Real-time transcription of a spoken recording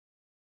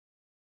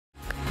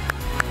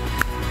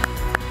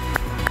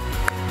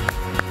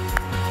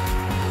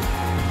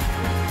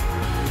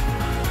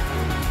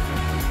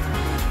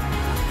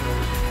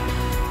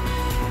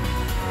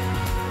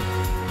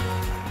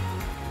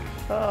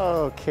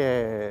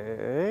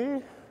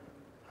Okay.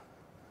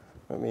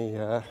 Let me,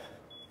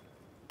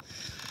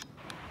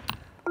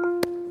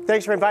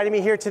 thanks for inviting me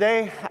here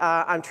today.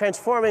 I'm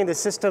transforming the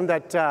system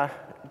that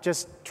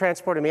just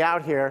transported me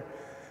out here.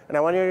 And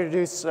I want to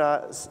introduce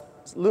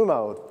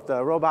Loomo,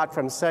 the robot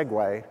from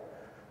Segway,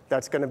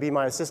 that's going to be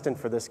my assistant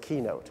for this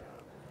keynote.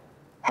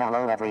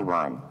 Hello,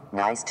 everyone.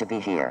 Nice to be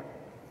here.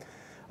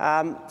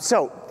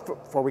 So,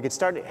 before we get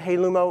started, hey,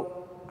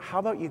 Loomo, how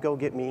about you go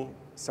get me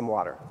some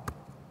water?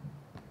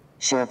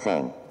 Sure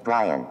thing.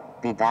 Brian,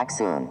 be back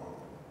soon.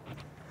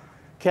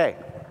 Okay.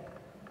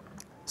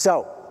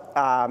 So,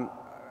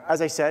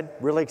 as I said,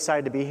 really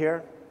excited to be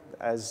here.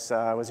 As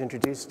was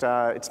introduced,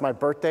 it's my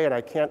birthday, and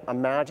I can't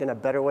imagine a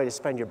better way to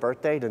spend your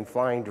birthday than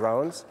flying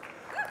drones.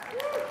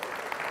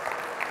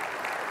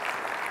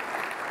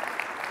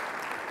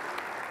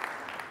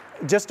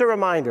 Just a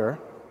reminder,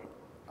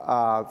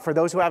 for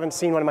those who haven't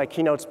seen one of my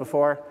keynotes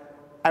before,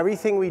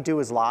 everything we do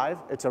is live.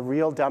 It's a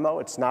real demo.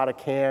 It's not a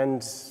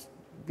canned,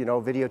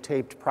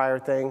 videotaped prior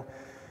thing.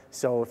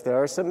 So if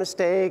there are some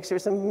mistakes or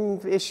some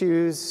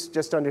issues,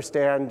 just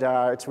understand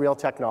it's real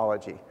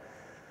technology.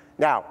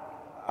 Now,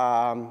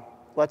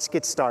 let's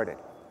get started.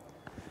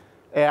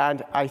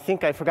 And I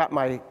think I forgot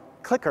my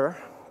clicker.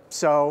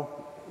 So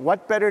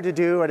what better to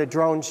do at a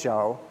drone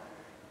show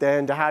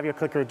than to have your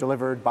clicker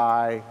delivered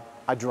by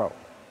a drone?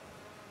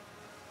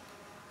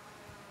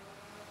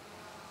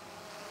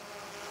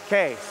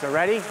 Okay, so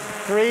ready?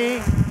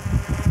 3,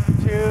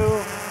 2,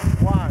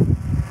 1.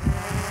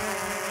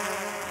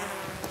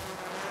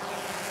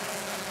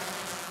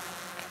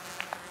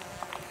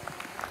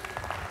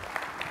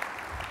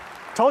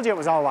 Told you it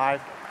was all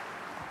live.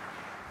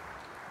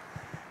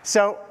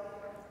 So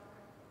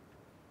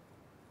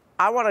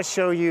I want to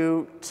show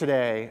you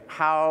today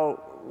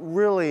how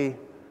really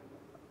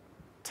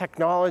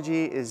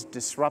technology is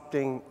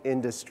disrupting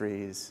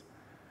industries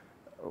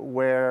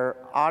where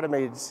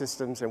automated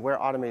systems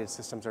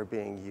are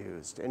being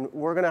used. And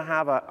we're going to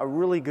have a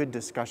really good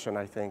discussion,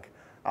 I think,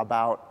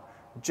 about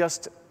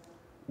just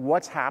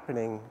what's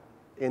happening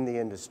in the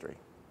industry.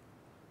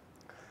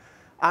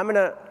 I'm going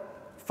to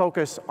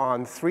focus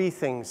on 3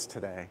 things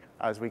today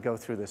as we go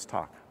through this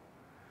talk.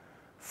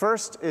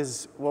 First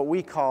is what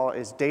we call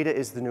is data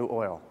is the new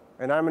oil.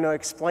 And I'm going to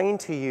explain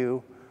to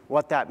you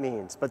what that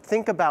means. But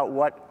think about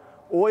what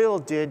oil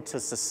did to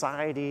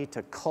society,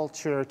 to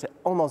culture, to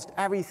almost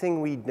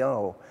everything we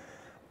know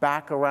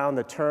back around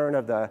the turn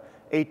of the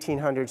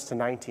 1800s to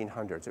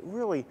 1900s. It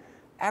really,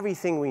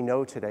 everything we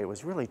know today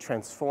was really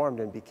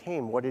transformed and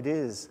became what it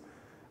is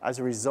as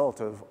a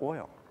result of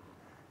oil.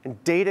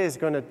 And data is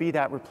going to be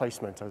that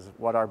replacement, is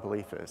what our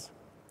belief is.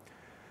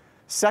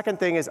 Second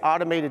thing is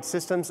automated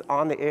systems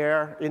on the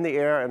air, in the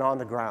air, and on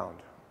the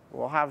ground.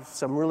 We'll have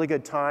some really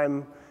good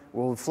time.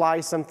 We'll fly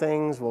some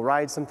things. We'll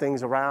ride some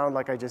things around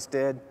like I just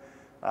did.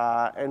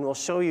 And we'll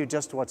show you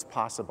just what's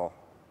possible.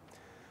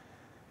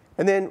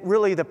 And then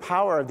really the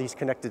power of these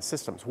connected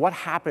systems. What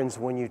happens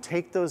when you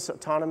take those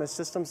autonomous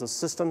systems, those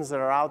systems that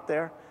are out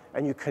there,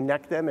 and you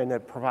connect them and they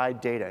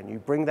provide data, and you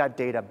bring that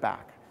data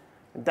back.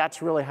 And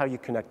that's really how you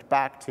connect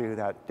back to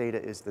that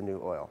data is the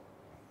new oil.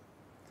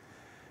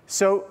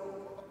 So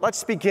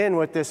let's begin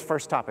with this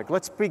first topic.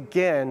 Let's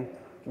begin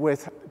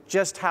with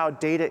just how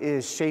data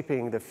is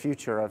shaping the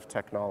future of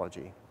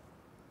technology.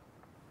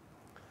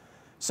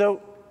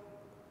 So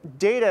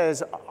data,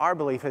 is our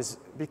belief, has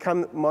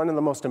become one of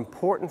the most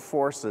important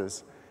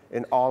forces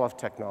in all of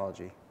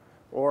technology.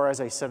 Or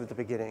as I said at the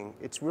beginning,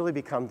 it's really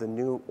become the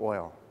new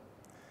oil.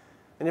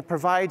 And it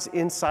provides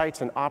insights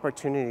and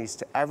opportunities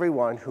to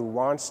everyone who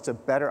wants to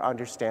better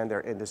understand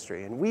their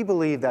industry. And we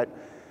believe that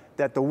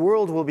the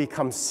world will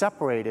become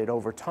separated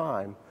over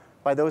time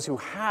by those who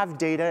have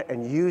data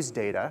and use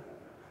data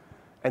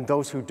and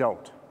those who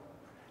don't.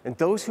 And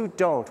those who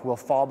don't will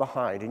fall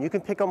behind. And you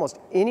can pick almost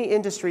any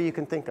industry you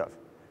can think of.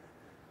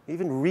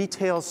 Even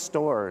retail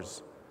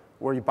stores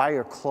where you buy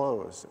your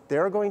clothes,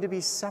 they're going to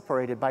be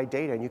separated by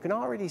data. And you can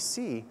already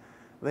see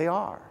they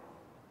are.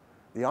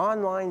 The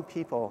online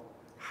people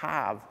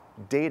have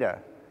data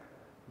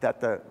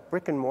that the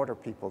brick and mortar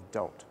people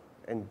don't.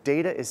 And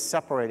data is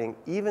separating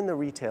even the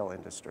retail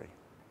industry.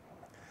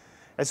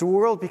 As the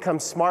world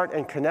becomes smart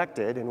and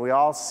connected, and we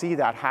all see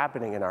that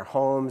happening in our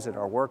homes, in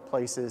our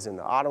workplaces, in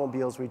the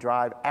automobiles we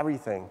drive,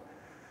 everything,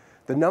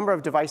 the number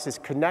of devices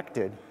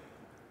connected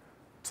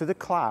to the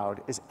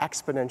cloud is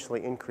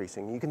exponentially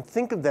increasing. You can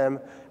think of them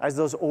as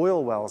those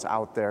oil wells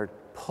out there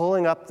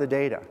pulling up the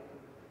data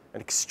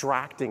and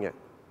extracting it,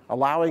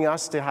 allowing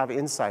us to have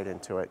insight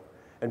into it,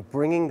 and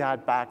bringing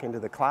that back into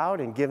the cloud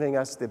and giving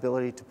us the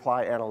ability to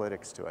apply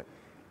analytics to it.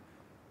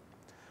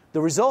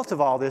 The result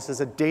of all this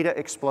is a data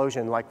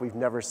explosion like we've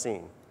never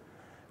seen.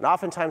 And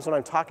oftentimes when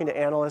I'm talking to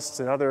analysts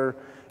and other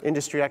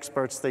industry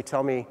experts, they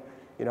tell me,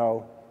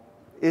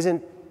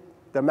 isn't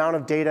the amount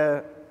of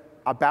data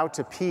about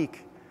to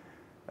peak?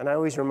 And I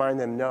always remind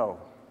them, no.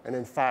 And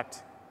in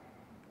fact,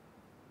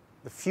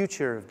 the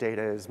future of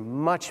data is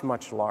much,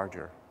 much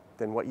larger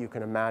than what you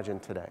can imagine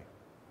today.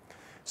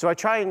 So I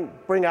try and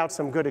bring out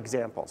some good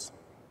examples.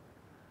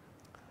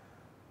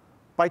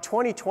 By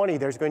 2020,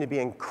 there's going to be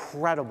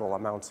incredible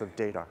amounts of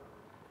data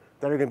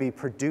that are going to be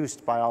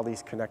produced by all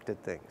these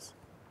connected things.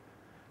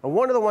 And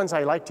one of the ones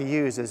I like to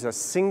use is a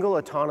single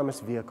autonomous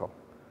vehicle.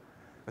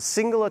 A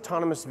single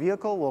autonomous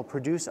vehicle will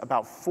produce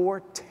about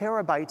 4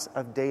 terabytes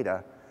of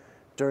data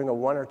during a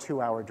 1 or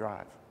 2 hour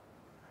drive.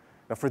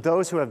 Now, for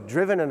those who have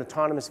driven an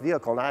autonomous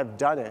vehicle, and I've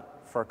done it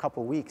for a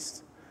couple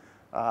weeks,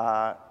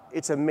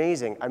 it's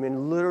amazing. I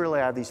mean, literally,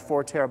 I have these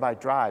 4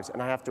 terabyte drives,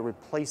 and I have to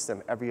replace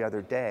them every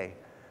other day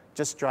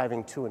just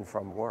driving to and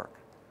from work.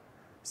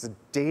 It's the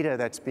data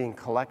that's being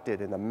collected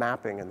and the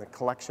mapping and the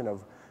collection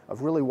of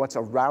really what's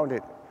around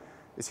it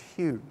is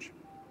huge.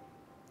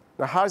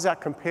 Now, how does that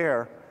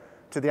compare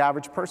to the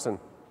average person?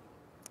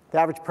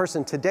 The average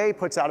person today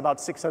puts out about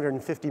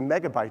 650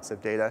 megabytes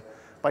of data.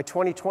 By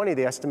 2020,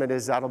 the estimate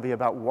is that'll be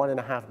about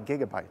 1.5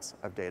 gigabytes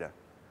of data.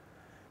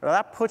 Now,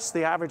 that puts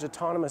the average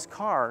autonomous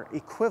car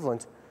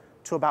equivalent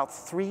to about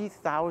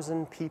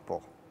 3,000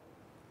 people.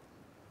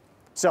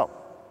 So,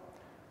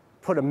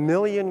 put 1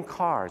 million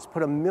cars,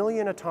 put 1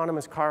 million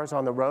autonomous cars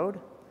on the road,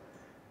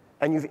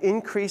 and you've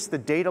increased the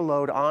data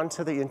load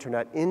onto the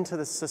internet, into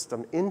the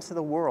system, into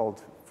the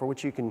world for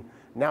which you can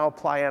now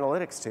apply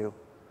analytics to,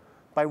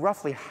 by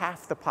roughly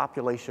half the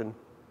population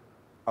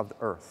of the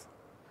Earth.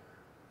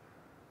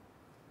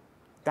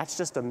 That's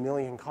just 1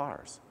 million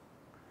cars.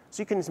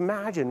 So you can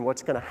imagine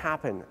what's going to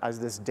happen as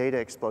this data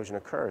explosion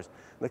occurs,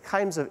 the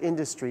kinds of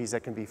industries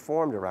that can be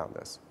formed around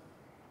this.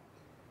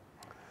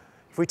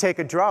 If we take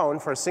a drone,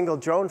 for a single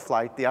drone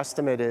flight, the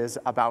estimate is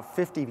about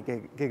 50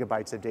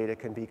 gigabytes of data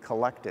can be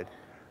collected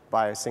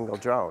by a single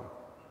drone.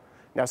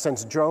 Now,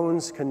 since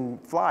drones can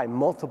fly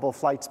multiple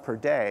flights per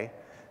day,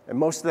 and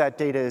most of that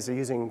data is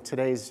using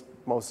today's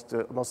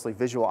mostly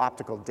visual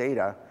optical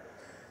data,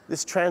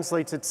 this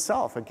translates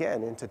itself,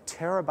 again, into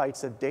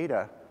terabytes of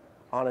data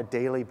on a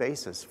daily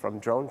basis from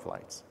drone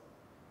flights.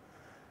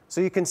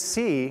 So you can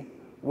see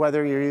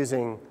whether you're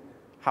using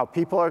how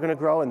people are going to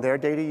grow in their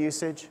data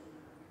usage,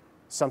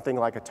 something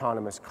like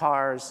autonomous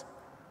cars,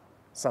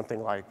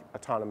 something like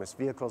autonomous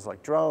vehicles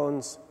like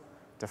drones,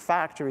 to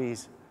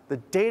factories, the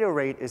data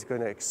rate is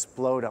going to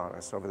explode on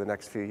us over the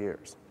next few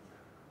years.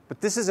 But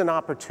this is an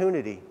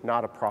opportunity,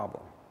 not a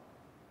problem.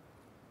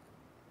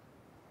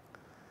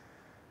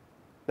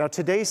 Now,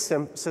 today's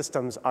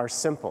systems are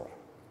simple.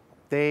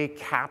 They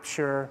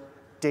capture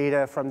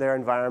data from their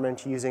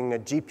environment using a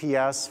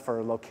GPS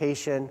for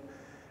location,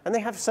 and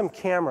they have some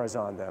cameras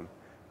on them.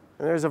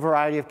 And there's a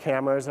variety of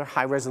cameras. There are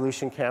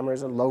high-resolution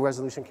cameras and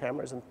low-resolution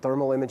cameras and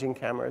thermal imaging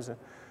cameras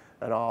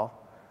and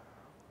all.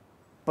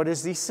 But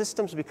as these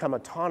systems become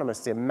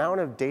autonomous, the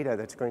amount of data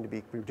that's going to be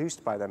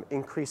produced by them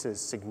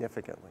increases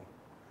significantly.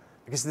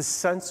 Because the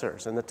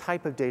sensors and the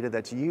type of data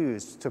that's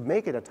used to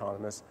make it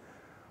autonomous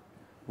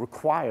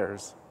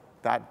requires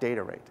that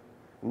data rate.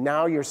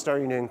 Now you're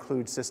starting to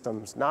include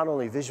systems, not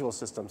only visual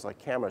systems like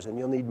cameras, and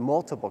you'll need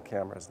multiple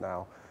cameras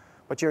now,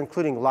 but you're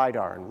including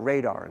LiDAR and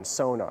radar and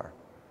sonar.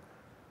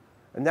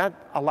 And that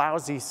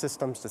allows these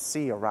systems to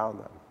see around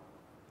them.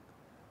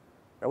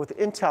 Now, with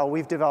Intel,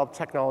 we've developed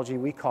technology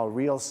we call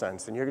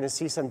RealSense, and you're going to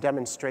see some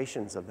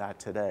demonstrations of that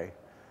today.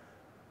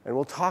 And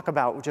we'll talk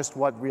about just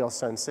what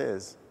RealSense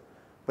is.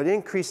 But it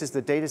increases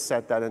the data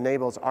set that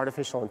enables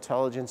artificial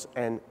intelligence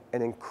and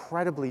an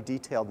incredibly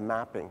detailed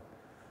mapping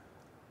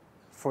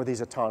for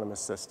these autonomous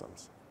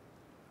systems.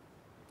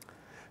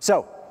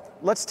 So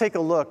let's take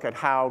a look at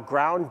how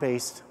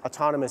ground-based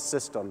autonomous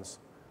systems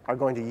are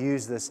going to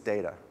use this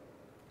data.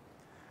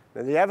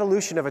 Now, the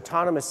evolution of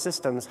autonomous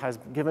systems has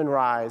given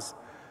rise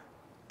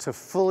to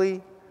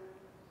fully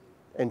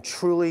and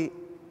truly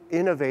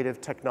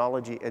innovative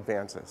technology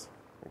advances.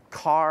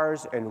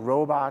 Cars and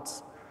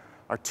robots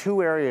are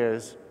 2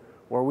 areas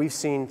where we've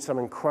seen some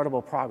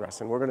incredible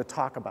progress, and we're going to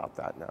talk about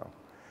that now.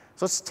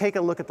 So let's take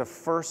a look at the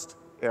first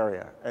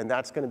area, and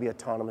that's going to be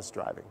autonomous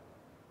driving.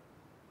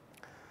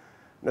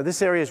 Now,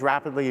 this area is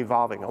rapidly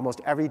evolving. Almost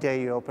every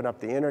day you open up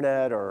the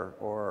internet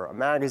or a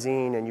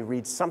magazine and you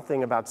read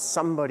something about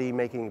somebody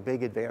making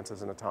big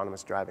advances in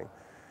autonomous driving.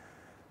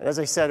 And as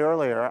I said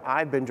earlier,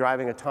 I've been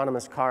driving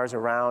autonomous cars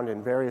around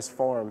in various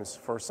forms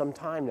for some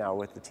time now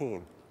with the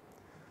team.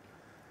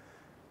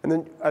 And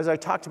then, as I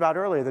talked about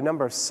earlier, the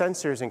number of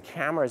sensors and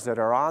cameras that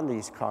are on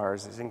these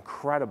cars is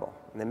incredible.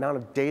 And the amount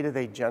of data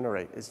they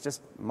generate is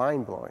just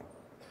mind-blowing.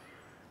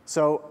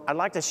 So I'd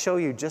like to show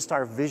you just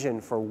our vision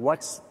for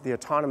what the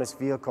autonomous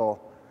vehicle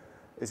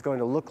is going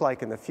to look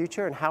like in the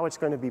future and how it's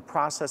going to be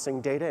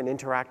processing data and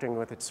interacting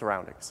with its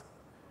surroundings.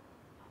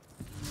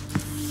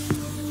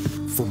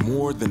 For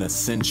more than a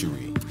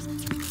century,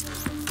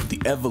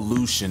 the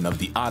evolution of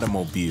the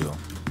automobile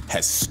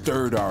has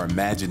stirred our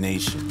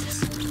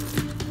imaginations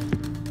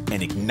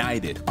and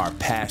ignited our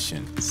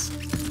passions.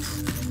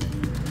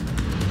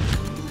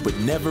 But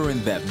never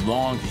in that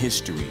long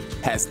history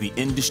has the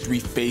industry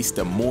faced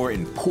a more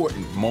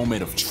important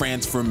moment of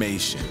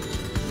transformation.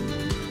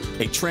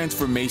 A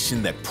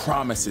transformation that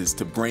promises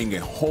to bring a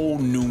whole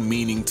new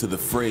meaning to the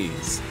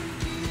phrase.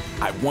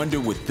 I wonder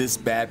what this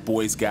bad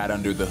boy's got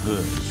under the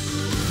hood.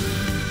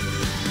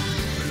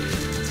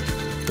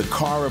 The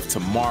car of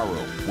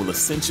tomorrow will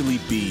essentially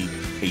be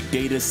a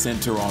data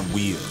center on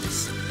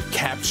wheels,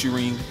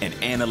 capturing and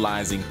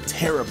analyzing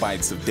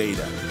terabytes of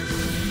data,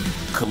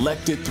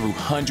 collected through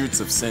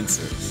hundreds of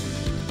sensors,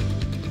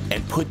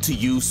 and put to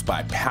use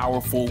by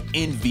powerful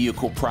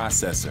in-vehicle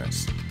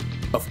processors.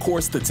 Of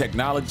course, the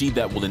technology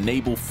that will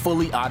enable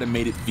fully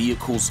automated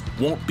vehicles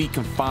won't be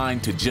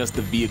confined to just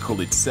the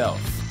vehicle itself.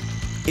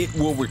 It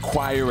will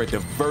require a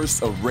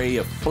diverse array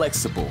of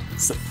flexible,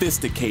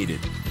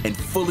 sophisticated, and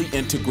fully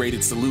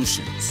integrated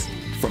solutions,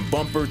 from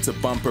bumper to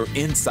bumper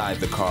inside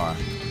the car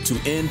to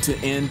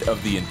end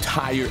of the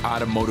entire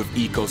automotive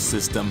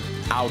ecosystem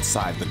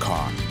outside the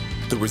car.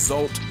 The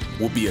result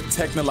will be a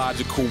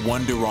technological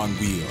wonder on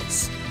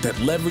wheels that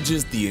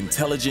leverages the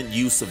intelligent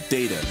use of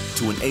data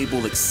to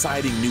enable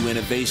exciting new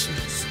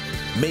innovations,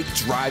 make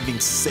driving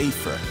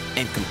safer,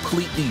 and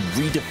completely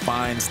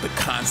redefines the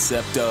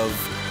concept of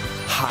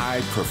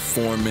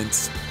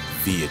high-performance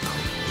vehicle.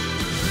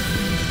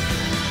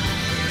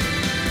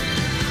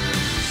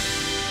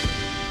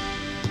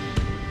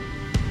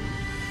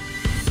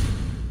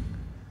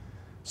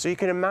 So you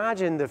can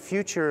imagine the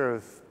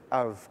future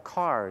of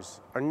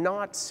cars are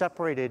not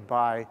separated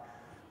by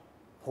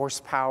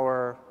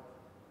horsepower,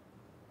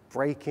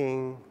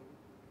 braking,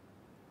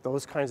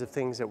 those kinds of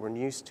things that we're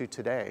used to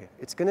today.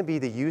 It's going to be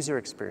the user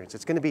experience.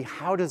 It's going to be,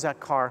 how does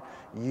that car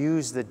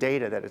use the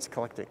data that it's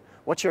collecting?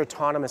 What's your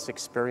autonomous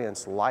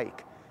experience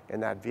like in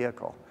that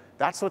vehicle?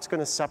 That's what's going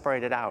to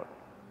separate it out.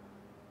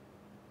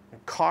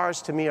 And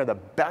cars, to me, are the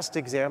best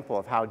example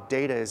of how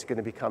data is going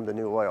to become the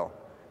new oil.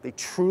 They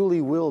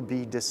truly will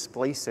be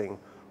displacing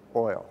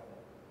oil.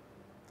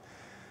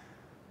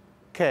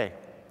 Okay,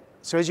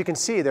 so as you can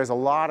see, there's a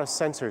lot of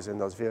sensors in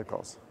those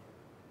vehicles.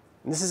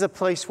 And this is a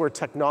place where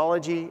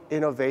technology,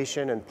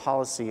 innovation, and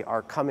policy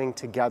are coming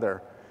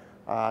together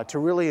to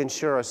really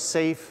ensure a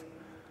safe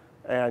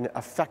and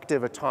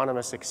effective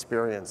autonomous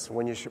experience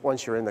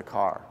once you're in the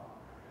car.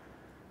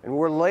 And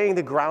we're laying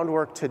the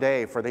groundwork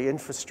today for the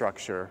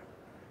infrastructure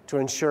to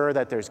ensure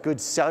that there's good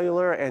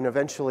cellular and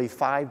eventually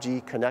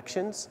 5G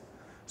connections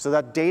so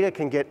that data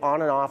can get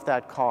on and off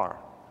that car.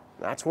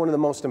 That's one of the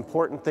most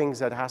important things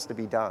that has to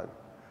be done.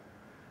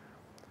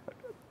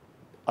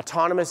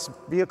 Autonomous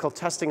vehicle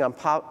testing on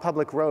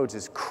public roads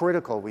is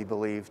critical, we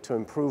believe, to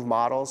improve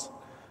models,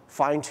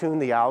 fine-tune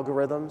the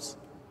algorithms,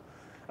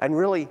 and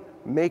really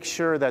make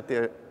sure that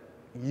the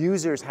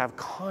users have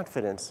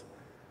confidence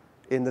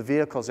in the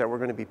vehicles that we're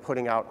going to be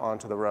putting out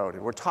onto the road.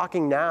 And we're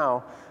talking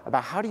now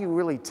about how do you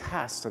really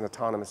test an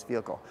autonomous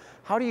vehicle?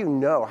 How do you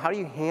know? How do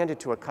you hand it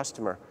to a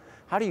customer?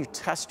 How do you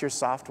test your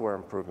software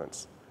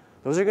improvements?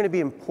 Those are going to be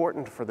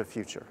important for the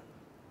future.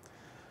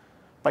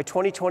 By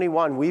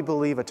 2021, we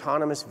believe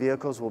autonomous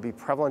vehicles will be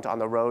prevalent on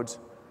the roads,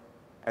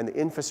 and the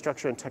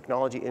infrastructure and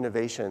technology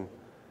innovation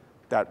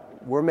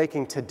that we're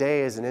making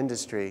today as an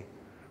industry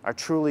are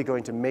truly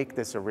going to make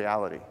this a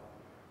reality.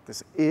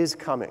 This is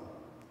coming.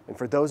 And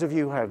for those of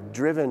you who have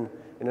driven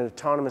in an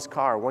autonomous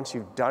car, once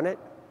you've done it,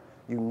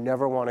 you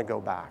never want to go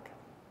back.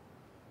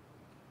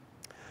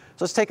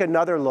 So let's take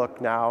another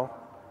look now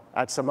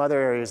at some other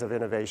areas of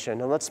innovation,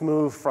 and let's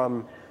move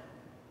from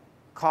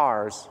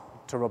cars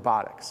to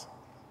robotics.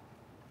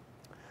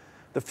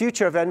 The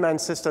future of unmanned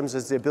systems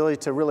is the ability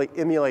to really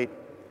emulate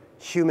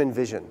human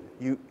vision.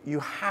 You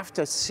have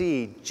to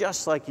see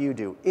just like you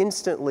do,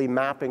 instantly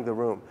mapping the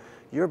room.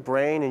 Your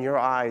brain and your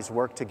eyes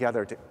work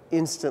together to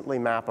instantly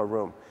map a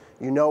room.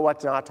 You know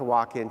what not to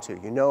walk into.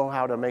 You know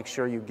how to make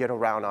sure you get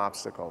around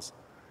obstacles.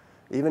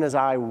 Even as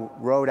I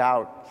rode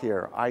out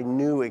here, I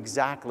knew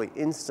exactly,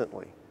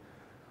 instantly,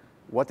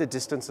 what the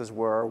distances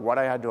were, what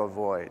I had to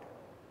avoid.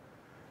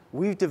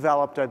 We've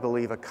developed, I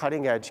believe, a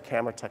cutting-edge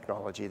camera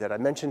technology that I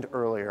mentioned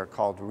earlier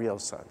called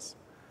RealSense.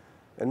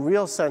 And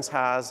RealSense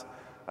has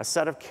a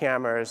set of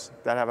cameras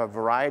that have a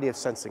variety of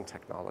sensing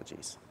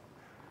technologies.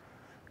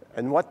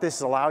 And what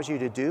this allows you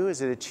to do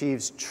is it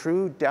achieves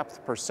true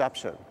depth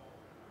perception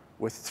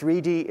with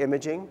 3D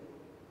imaging.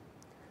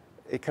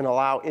 It can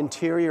allow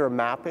interior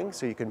mapping,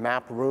 so you can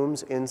map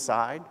rooms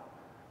inside,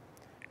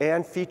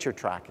 and feature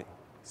tracking.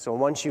 So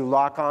once you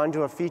lock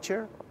onto a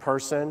feature, a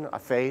person, a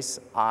face,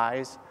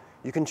 eyes,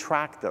 you can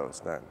track those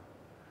then.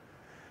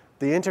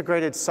 The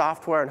integrated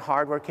software and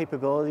hardware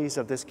capabilities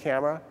of this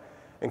camera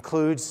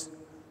includes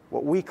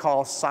what we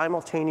call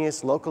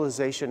simultaneous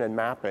localization and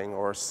mapping,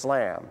 or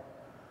SLAM.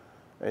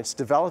 And it's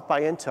developed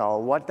by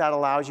Intel. What that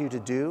allows you to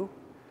do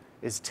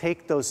is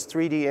take those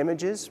 3D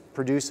images,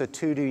 produce a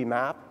 2D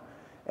map,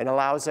 and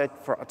allows it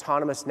for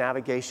autonomous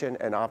navigation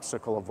and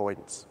obstacle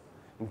avoidance.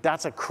 And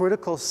that's a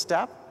critical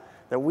step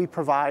that we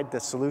provide the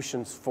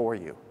solutions for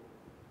you.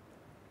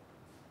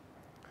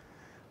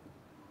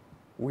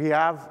 We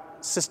have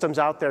systems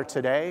out there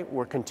today.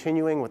 We're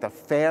continuing with a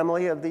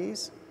family of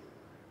these.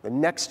 The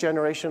next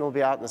generation will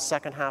be out in the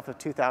second half of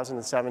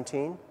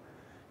 2017.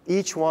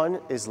 Each one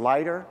is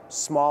lighter,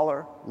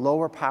 smaller,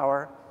 lower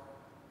power,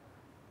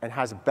 and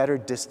has better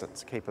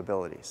distance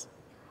capabilities.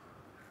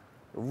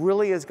 It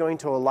really is going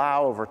to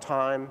allow, over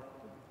time,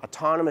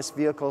 autonomous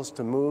vehicles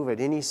to move at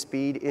any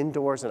speed,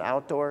 indoors and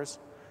outdoors.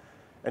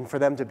 and for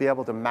them to be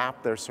able to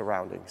map their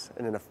surroundings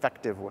in an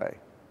effective way.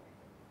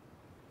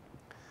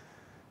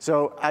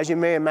 So as you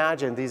may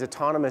imagine, these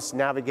autonomous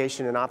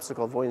navigation and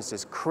obstacle avoidance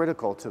is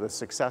critical to the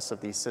success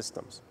of these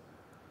systems.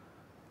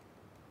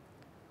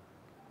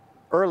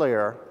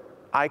 Earlier,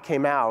 I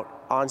came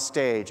out on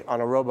stage on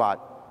a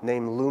robot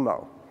named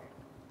Loomo.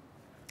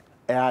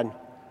 And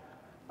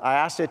I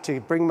asked it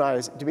to be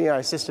my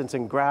assistant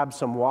and grab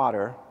some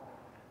water.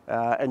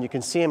 And you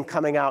can see him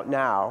coming out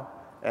now.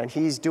 And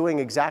he's doing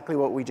exactly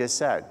what we just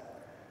said.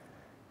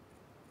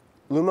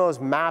 Loomo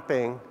is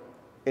mapping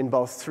in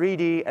both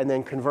 3D and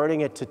then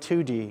converting it to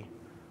 2D,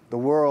 the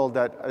world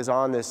that is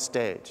on this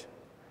stage.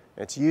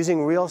 It's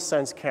using real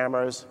sense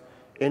cameras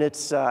in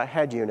its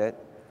head unit,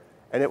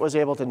 and it was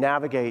able to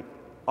navigate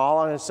all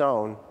on its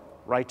own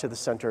right to the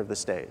center of the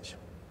stage.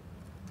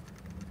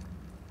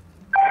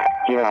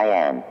 Here I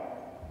am.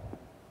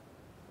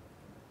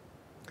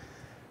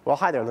 Well,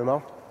 hi there,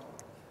 Loomo.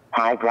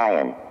 Hi,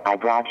 Brian. I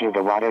brought you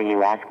the water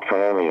you asked for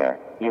earlier.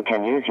 You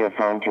can use your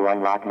phone to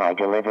unlock my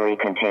delivery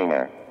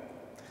container.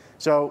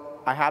 So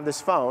I have this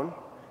phone.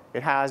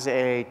 It has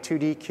a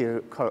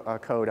 2D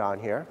code on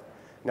here.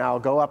 Now I'll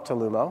go up to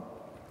Loomo.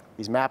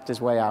 He's mapped his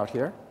way out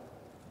here.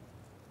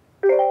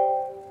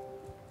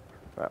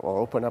 That will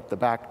open up the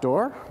back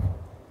door.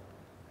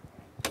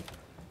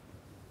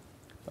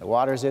 The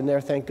water's in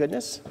there, thank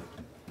goodness.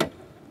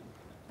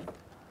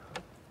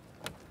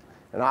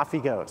 And off he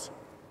goes.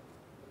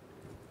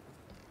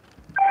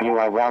 You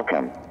are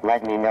welcome.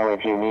 Let me know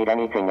if you need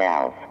anything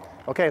else.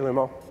 Okay,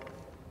 Loomo.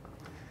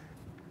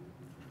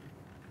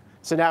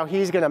 So now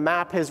he's going to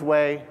map his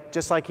way,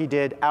 just like he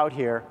did out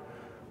here,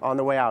 on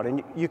the way out.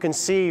 And you can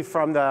see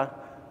from the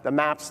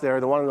maps there,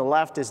 the one on the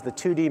left is the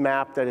 2D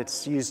map that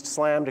it's used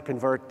SLAM to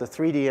convert the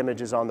 3D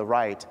images on the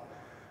right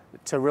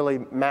to really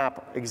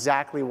map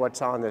exactly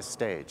what's on this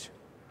stage.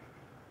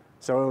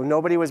 So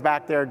nobody was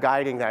back there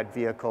guiding that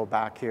vehicle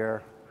back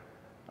here.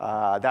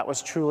 That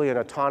was truly an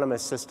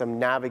autonomous system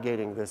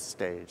navigating this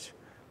stage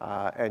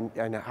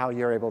and how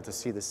you're able to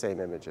see the same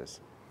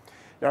images.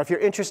 Now, if you're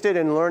interested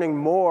in learning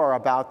more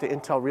about the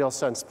Intel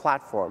RealSense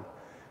platform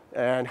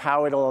and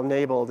how it'll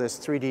enable this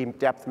 3D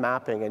depth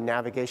mapping and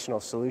navigational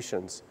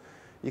solutions,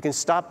 you can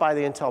stop by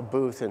the Intel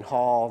booth in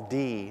Hall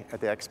D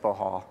at the Expo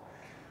Hall,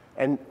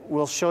 and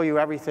we'll show you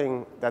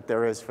everything that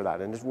there is for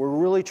that. And we're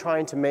really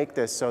trying to make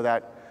this so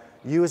that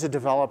you as a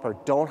developer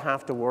don't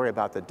have to worry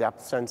about the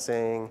depth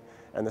sensing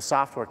and the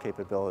software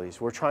capabilities.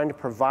 We're trying to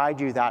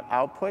provide you that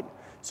output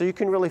so you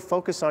can really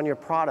focus on your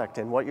product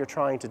and what you're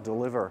trying to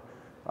deliver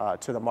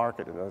to the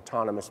market in an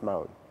autonomous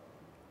mode.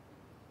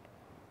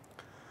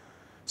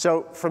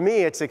 So for me,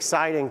 it's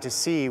exciting to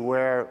see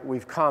where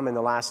we've come in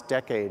the last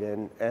decade.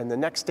 And the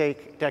next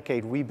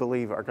decade, we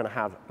believe, are going to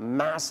have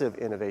massive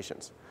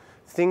innovations.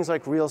 Things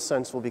like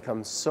RealSense will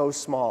become so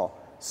small,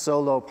 so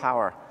low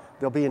power,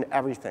 they'll be in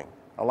everything,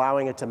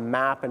 allowing it to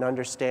map and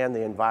understand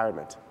the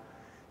environment.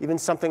 Even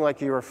something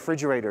like your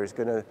refrigerator is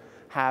going to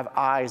have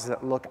eyes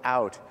that look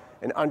out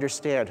and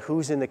understand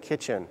who's in the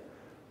kitchen.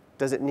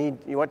 Does it need,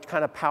 what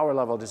kind of power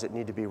level does it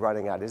need to be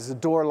running at? Is the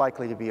door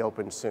likely to be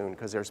opened soon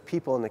because there's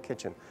people in the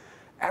kitchen?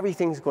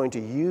 Everything's going to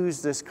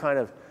use this kind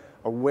of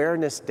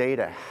awareness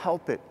data,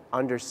 help it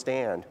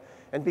understand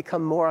and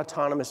become more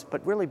autonomous,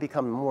 but really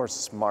become more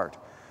smart.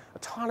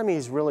 Autonomy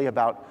is really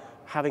about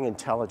having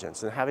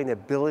intelligence and having the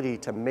ability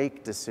to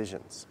make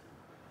decisions.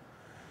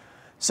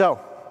 So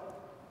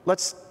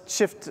let's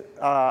shift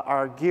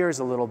our gears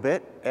a little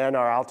bit and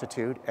our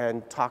altitude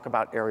and talk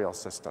about aerial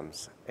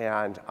systems.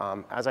 And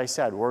as I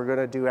said, we're going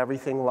to do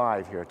everything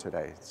live here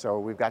today. So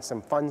we've got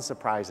some fun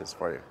surprises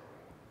for you.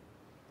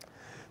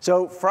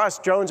 So for us,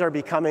 drones are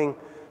becoming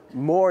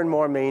more and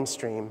more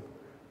mainstream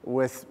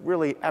with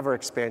really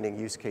ever-expanding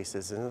use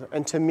cases.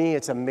 And to me,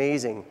 it's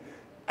amazing.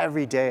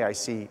 Every day I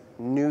see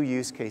new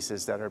use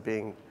cases that are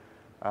being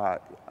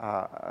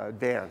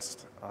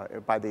advanced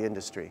by the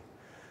industry.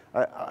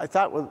 I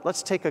thought, well,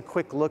 let's take a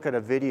quick look at a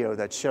video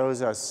that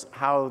shows us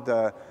how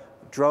the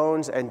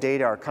drones and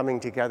data are coming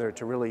together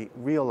to really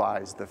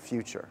realize the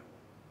future.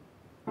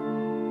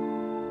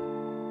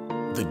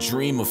 The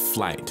dream of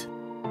flight,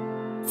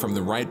 from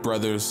the Wright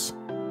brothers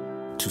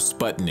to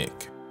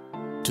Sputnik,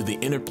 to the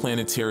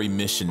interplanetary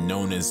mission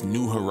known as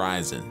New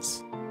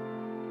Horizons.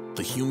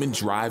 The human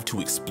drive to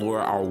explore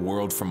our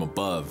world from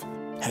above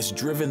has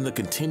driven the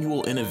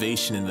continual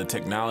innovation in the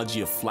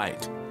technology of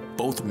flight,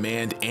 both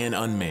manned and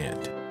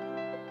unmanned.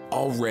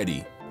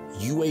 Already,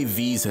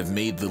 UAVs have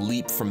made the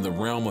leap from the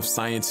realm of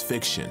science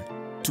fiction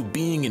to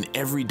being an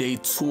everyday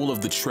tool of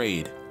the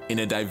trade in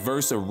a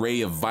diverse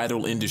array of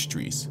vital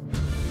industries.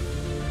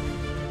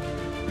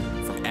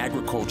 From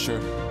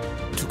agriculture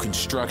to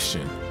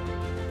construction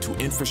to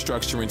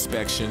infrastructure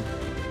inspection,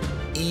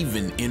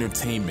 even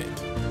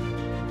entertainment.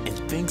 And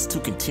thanks to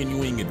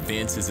continuing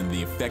advances in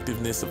the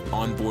effectiveness of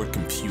onboard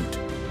compute,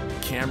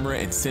 camera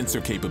and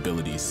sensor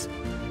capabilities,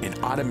 and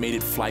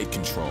automated flight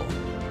control,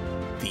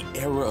 the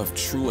era of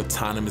true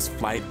autonomous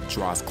flight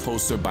draws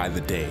closer by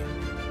the day.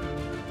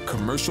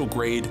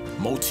 Commercial-grade,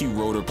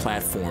 multi-rotor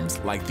platforms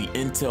like the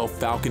Intel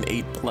Falcon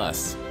 8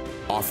 Plus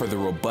offer the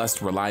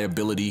robust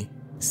reliability,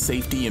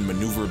 safety, and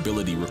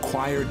maneuverability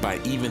required by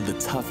even the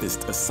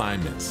toughest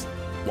assignments,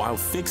 while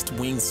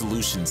fixed-wing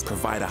solutions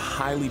provide a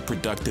highly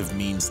productive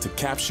means to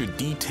capture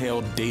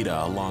detailed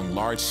data along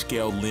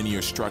large-scale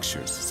linear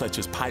structures such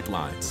as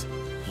pipelines,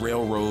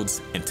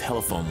 railroads, and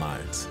telephone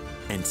lines.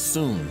 And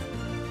soon,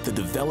 the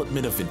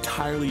development of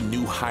entirely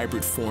new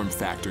hybrid form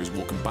factors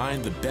will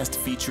combine the best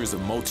features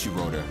of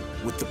multi-rotor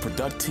with the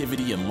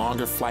productivity and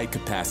longer flight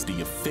capacity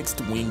of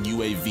fixed-wing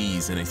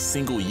UAVs in a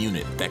single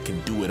unit that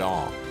can do it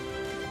all.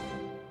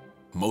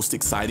 Most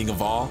exciting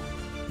of all,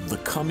 the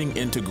coming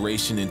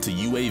integration into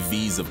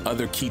UAVs of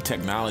other key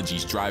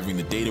technologies driving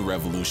the data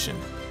revolution,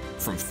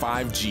 from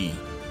 5G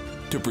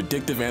to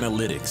predictive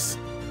analytics,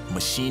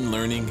 machine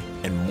learning,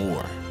 and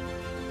more.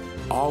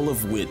 All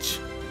of which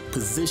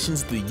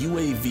positions the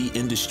UAV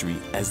industry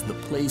as the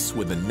place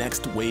where the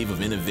next wave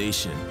of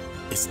innovation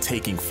is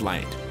taking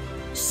flight.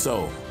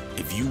 So,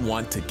 if you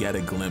want to get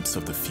a glimpse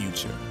of the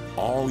future,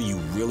 all you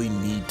really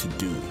need to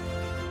do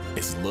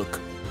is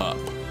look up.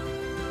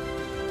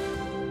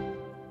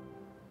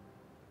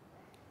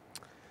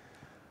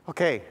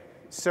 Okay,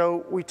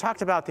 so we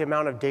talked about the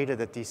amount of data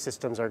that these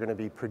systems are going to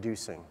be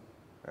producing.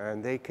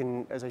 And they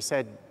can, as I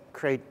said,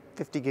 create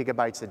 50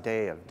 gigabytes a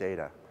day of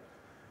data.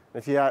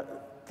 If you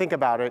think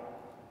about it,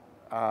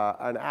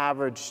 an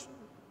average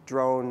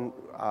drone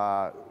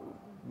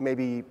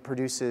maybe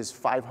produces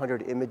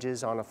 500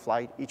 images on a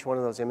flight. Each one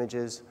of those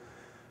images,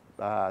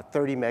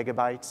 30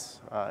 megabytes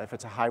if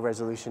it's a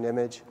high-resolution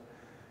image.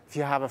 If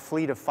you have a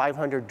fleet of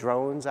 500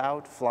 drones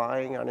out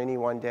flying on any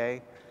one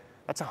day,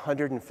 that's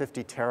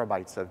 150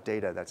 terabytes of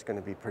data that's going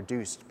to be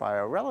produced by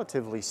a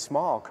relatively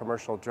small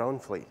commercial drone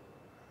fleet.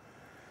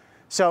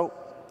 So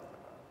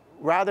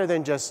rather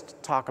than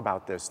just talk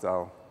about this,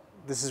 though,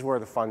 this is where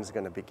the fun's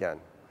going to begin.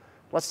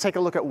 Let's take a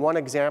look at one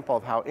example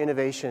of how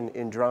innovation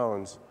in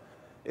drones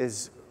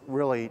is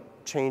really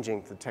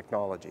changing the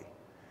technology.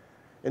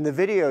 In the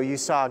video, you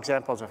saw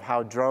examples of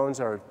how drones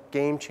are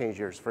game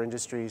changers for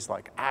industries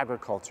like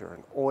agriculture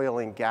and oil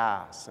and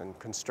gas and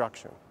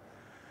construction.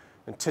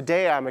 And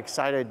today, I'm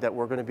excited that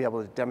we're going to be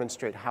able to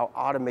demonstrate how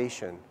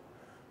automation,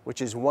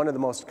 which is one of the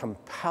most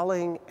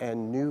compelling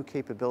and new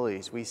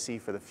capabilities we see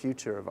for the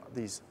future of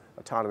these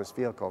autonomous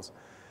vehicles,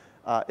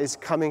 is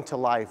coming to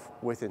life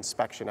with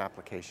inspection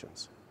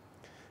applications.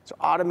 So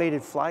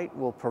automated flight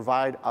will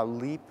provide a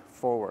leap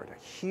forward,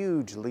 a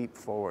huge leap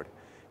forward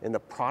in the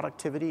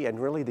productivity and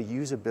really the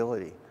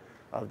usability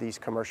of these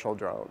commercial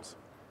drones,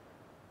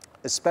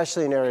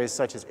 especially in areas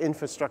such as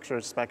infrastructure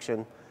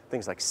inspection,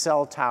 things like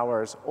cell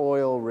towers,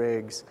 oil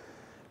rigs,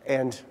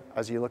 and,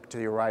 as you look to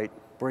your right,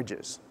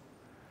 bridges.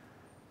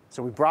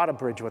 So we brought a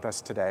bridge with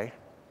us today.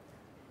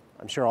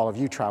 I'm sure all of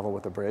you travel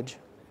with a bridge.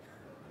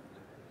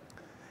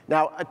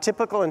 Now, a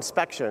typical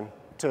inspection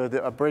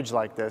to a bridge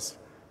like this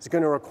is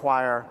going to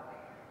require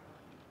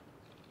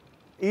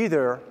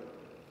either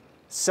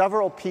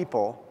several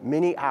people,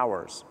 many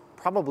hours,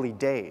 probably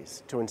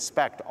days, to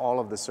inspect all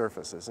of the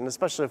surfaces. And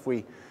especially if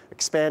we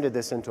expanded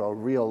this into a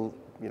real,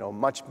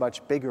 much,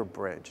 much bigger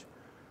bridge.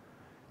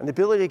 And the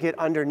ability to get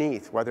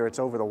underneath, whether it's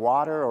over the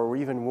water or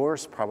even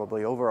worse,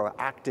 probably over an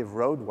active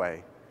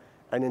roadway,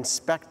 and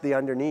inspect the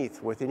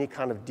underneath with any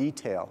kind of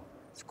detail,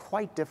 it's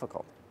quite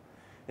difficult.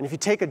 And if you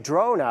take a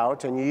drone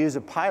out and you use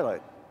a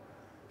pilot,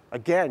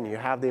 again, you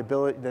have the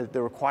ability,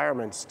 the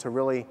requirements to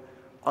really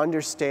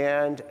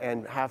understand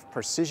and have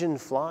precision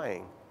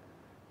flying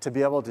to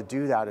be able to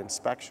do that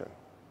inspection.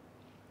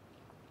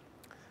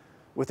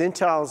 With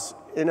Intel's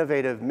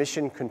innovative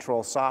mission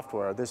control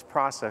software, this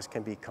process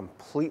can be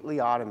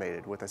completely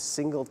automated with a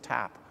single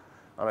tap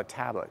on a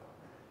tablet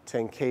to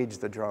engage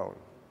the drone.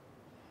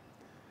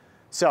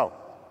 So,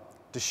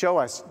 to show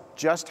us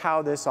just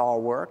how this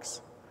all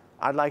works,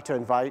 I'd like to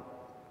invite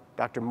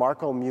Dr.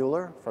 Marco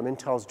Mueller from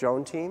Intel's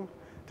drone team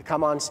to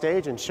come on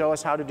stage and show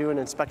us how to do an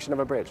inspection of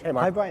a bridge. Hey,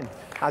 Mark. Hi, Brian.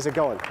 How's it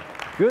going?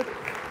 Good.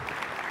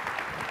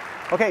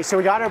 Okay, so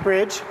we got our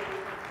bridge.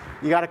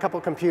 You got a couple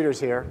computers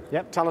here.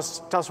 Yep. Tell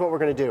us what we're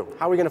going to do.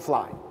 How are we going to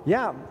fly?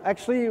 Yeah,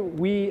 actually,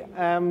 we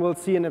will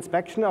see an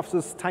inspection of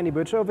this tiny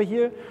bridge over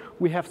here.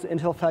 We have the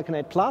Intel Falcon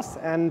 8 Plus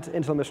and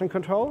Intel Mission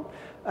Control,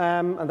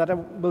 and that I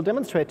will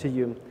demonstrate to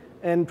you.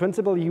 In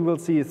principle, you will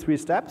see 3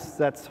 steps.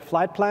 That's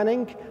flight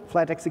planning,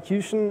 flight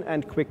execution,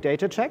 and quick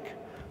data check.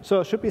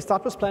 So should we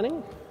start with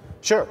planning?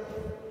 Sure.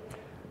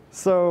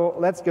 So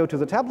let's go to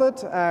the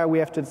tablet. We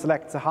have to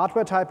select the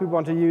hardware type we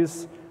want to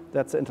use.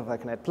 That's the Intel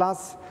Falcon 8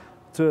 Plus.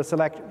 To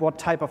select what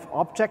type of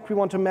object we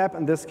want to map.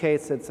 In this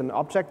case, it's an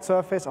object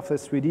surface of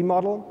this 3D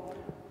model.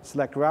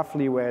 Select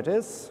roughly where it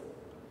is.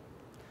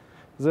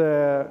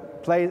 The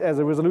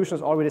resolution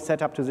is already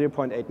set up to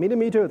 0.8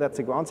 millimeter. That's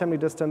the ground sampling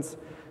distance.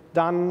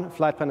 Done.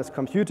 Flight plan is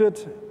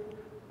computed.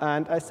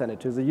 And I send it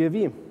to the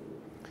UAV.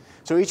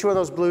 So each one of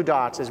those blue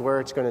dots is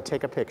where it's going to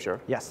take a picture.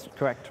 Yes,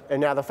 correct.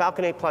 And now the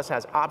Falcon 8 Plus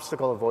has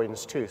obstacle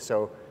avoidance too.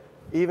 So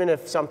even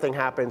if something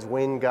happens,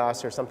 wind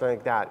gusts or something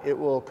like that, it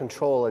will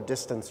control a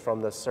distance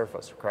from the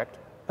surface, correct?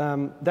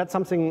 That's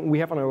something we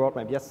have on our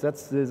roadmap. Yes,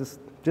 that's this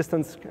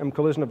distance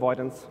collision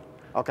avoidance.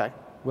 Okay.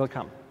 Will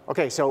come.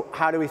 Okay, so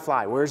how do we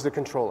fly? Where's the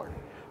controller?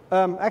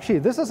 Actually,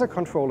 this is a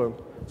controller.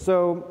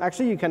 So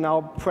actually, you can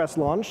now press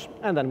launch,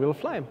 and then we'll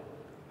fly.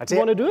 That's you it?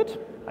 Want to do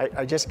it?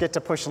 I just get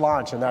to push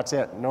launch, and that's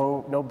it.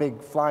 No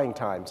big flying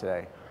time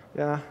today.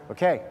 Yeah.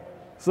 Okay.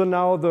 So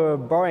now the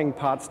boring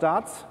part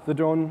starts. The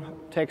drone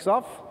takes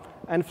off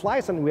and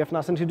flies, and we have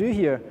nothing to do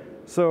here.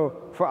 So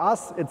for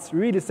us, it's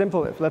really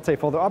simple. If, let's say,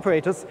 for the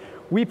operators,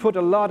 we put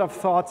a lot of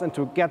thoughts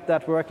into get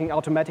that working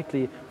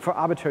automatically for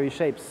arbitrary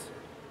shapes.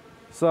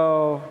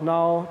 So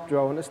now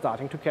drone is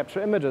starting to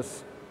capture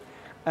images.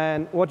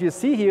 And what you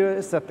see here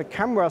is that the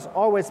camera is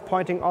always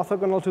pointing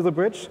orthogonal to the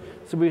bridge,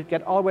 so we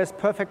get always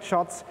perfect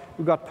shots.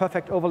 We got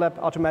perfect overlap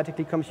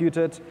automatically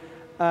computed.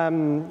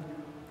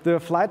 The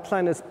flight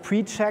plan is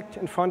pre-checked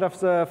in front of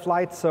the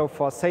flight, so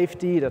for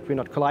safety, that we're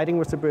not colliding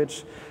with the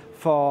bridge,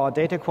 for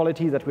data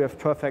quality, that we have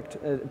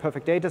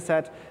perfect data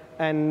set,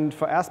 and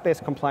for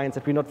airspace compliance,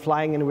 that we're not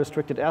flying in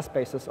restricted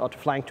airspaces or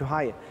flying too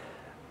high.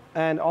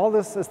 And all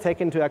this is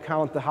taken into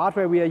account the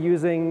hardware we are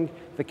using,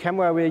 the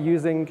camera we are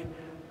using,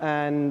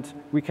 and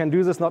we can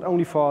do this not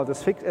only for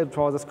this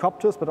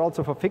copters, but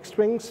also for fixed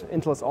wings.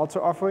 Intel is also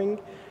offering,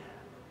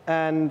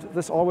 and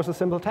this all with a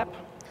simple tap.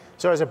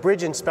 So as a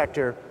bridge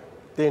inspector,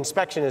 the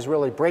inspection is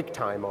really break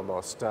time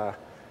almost.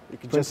 You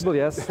could just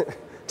yes.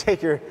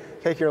 take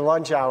your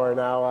lunch hour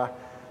now.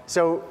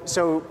 So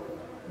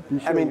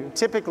I mean,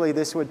 typically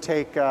this would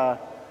take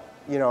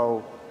you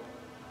know,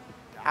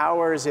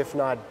 hours, if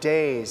not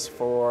days,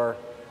 for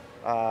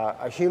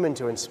a human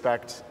to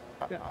inspect.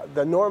 Yeah.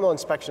 The normal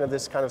inspection of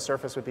this kind of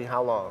surface would be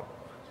how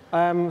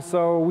long?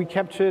 So we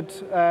captured,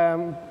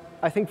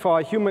 I think for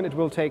a human it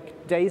will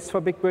take days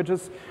for big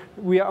bridges.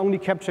 We are only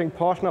capturing a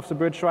portion of the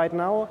bridge right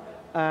now.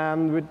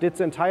 We did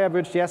the entire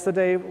bridge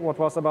yesterday, what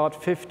was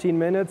about 15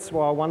 minutes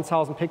or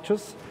 1,000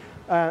 pictures.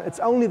 It's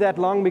only that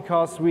long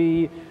because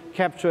we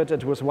captured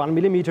it was 1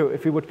 millimeter.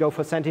 If we would go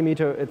for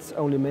centimeter, it's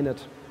only a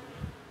minute.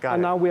 Got it.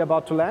 And now we're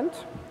about to land,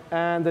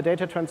 and the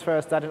data transfer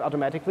is started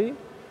automatically.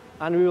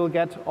 And we will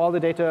get all the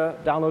data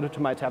downloaded to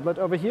my tablet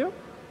over here.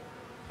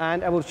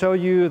 And I will show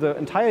you the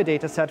entire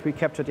data set we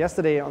captured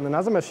yesterday on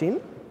another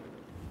machine.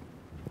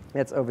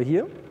 It's over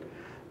here.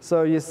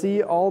 So you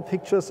see all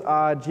pictures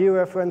are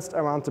georeferenced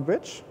around the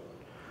bridge.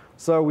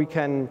 So we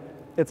can,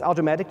 it's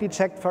automatically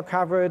checked for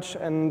coverage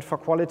and for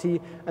quality.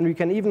 And we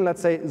can even,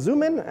 let's say,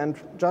 zoom in and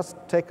just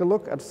take a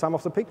look at some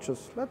of the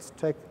pictures. Let's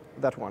take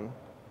that one.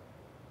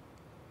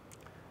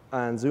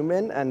 And zoom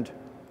in, and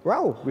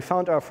wow, we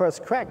found our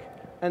first crack.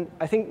 And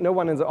I think no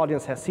one in the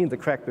audience has seen the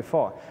crack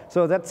before.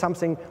 So that's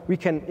something we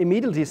can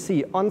immediately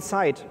see on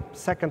site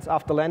seconds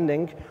after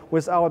landing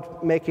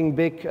without making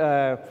big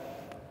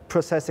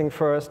processing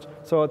first.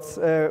 So it's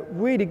a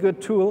really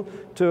good tool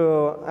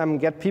to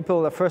get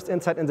people the first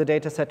insight in the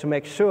data set to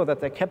make sure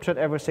that they captured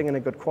everything in a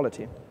good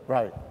quality.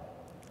 Right.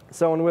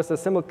 So with a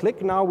simple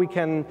click now, we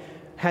can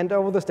hand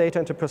over this data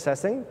into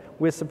processing.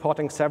 We're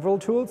supporting several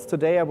tools.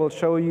 Today I will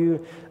show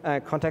you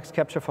context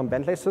capture from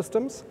Bentley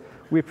systems.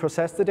 We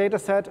process the data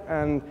set,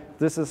 and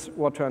this is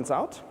what turns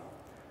out.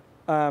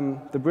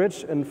 The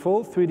bridge in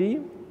full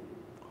 3D.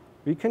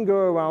 We can go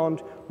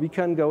around. We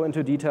can go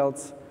into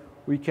details.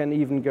 We can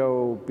even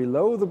go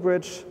below the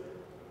bridge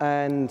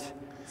and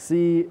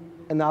see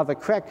another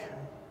crack.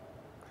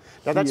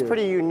 Now that's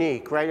pretty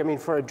unique, right? I mean,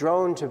 for a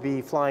drone to be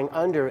flying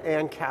under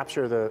and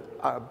capture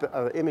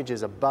the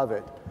images above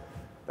it,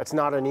 that's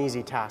not an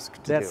easy task to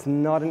do. That's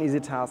not an easy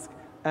task.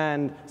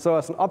 And so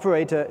as an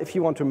operator, if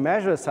you want to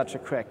measure such a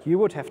crack, you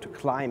would have to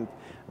climb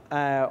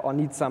or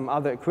need some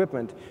other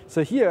equipment.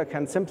 So here I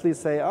can simply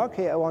say,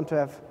 OK, I want to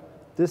have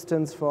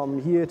distance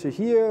from here to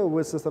here,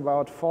 which is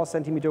about 4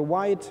 centimeters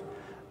wide.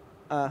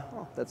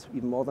 Oh, that's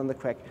even more than the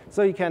crack.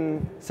 So you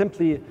can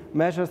simply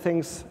measure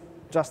things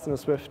just in a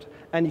Swift.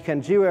 And you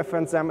can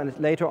georeference them and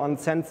later on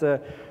send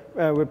the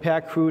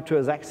repair crew to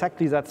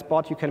exactly that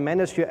spot. You can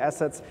manage your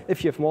assets.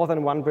 If you have more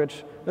than one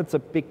bridge, it's a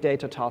big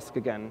data task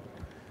again.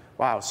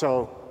 Wow,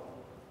 so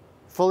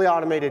fully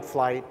automated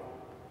flight,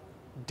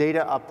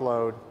 data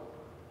upload,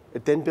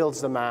 it then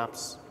builds the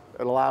maps.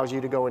 It allows you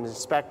to go and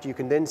inspect. You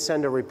can then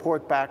send a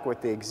report back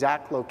with the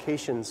exact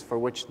locations for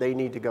which they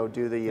need to go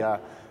do the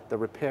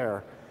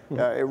repair.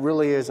 It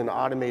really is an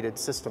automated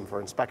system for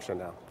inspection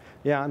now.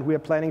 Yeah, and we are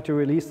planning to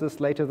release this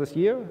later this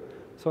year,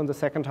 so in the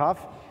second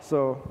half.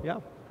 So yeah,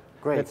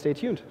 great. Let's stay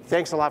tuned.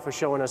 Thanks a lot for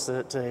showing us.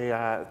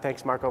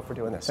 Thanks, Marco, for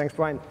doing this. Thanks,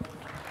 Brian.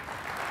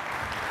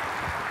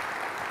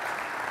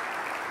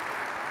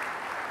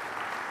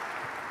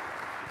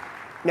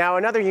 Now,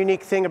 another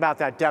unique thing about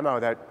that demo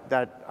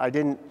that I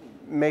didn't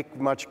make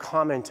much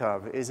comment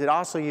of is it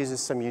also uses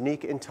some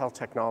unique Intel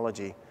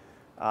technology.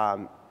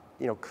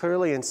 You know,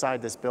 clearly inside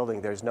this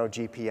building, there's no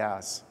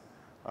GPS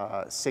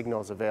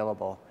signals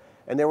available.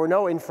 And there were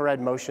no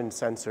infrared motion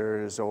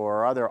sensors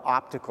or other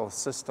optical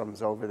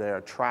systems over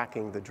there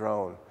tracking the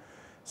drone.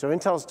 So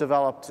Intel's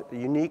developed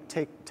unique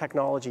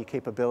technology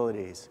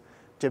capabilities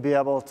to be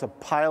able to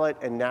pilot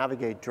and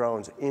navigate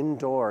drones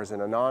indoors in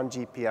a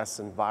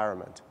non-GPS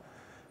environment.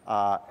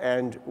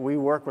 And we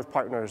work with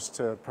partners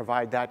to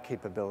provide that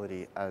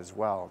capability as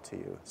well to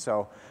you.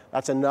 So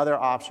that's another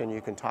option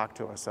you can talk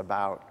to us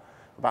about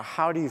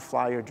how do you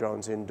fly your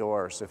drones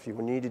indoors if you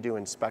need to do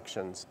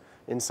inspections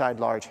inside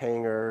large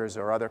hangars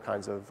or other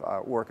kinds of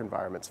work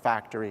environments,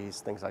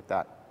 factories, things like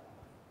that.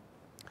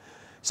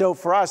 So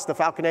for us, the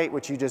Falcon 8,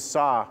 which you just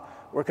saw,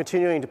 we're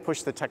continuing to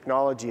push the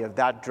technology of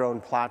that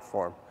drone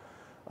platform.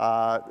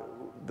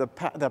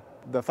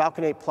 The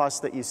Falcon 8 Plus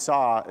that you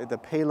saw, the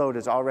payload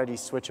is already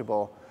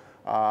switchable.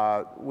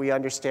 We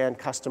understand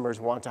customers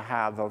want to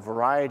have a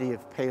variety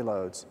of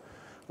payloads.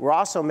 We're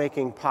also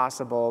making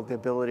possible the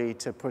ability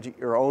to put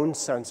your own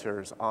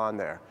sensors on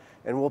there.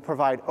 And we'll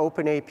provide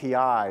open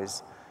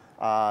APIs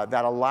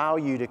that allow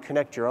you to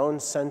connect your own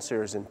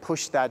sensors and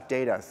push that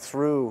data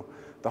through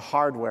the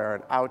hardware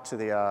and out to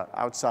the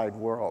outside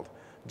world,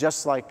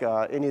 just like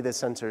any of the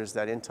sensors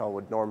that Intel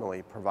would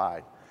normally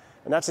provide.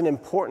 And that's an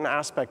important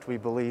aspect, we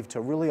believe,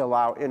 to really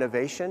allow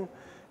innovation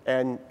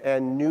and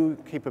new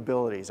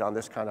capabilities on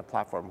this kind of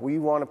platform. We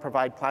want to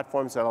provide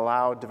platforms that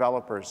allow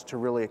developers to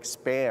really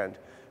expand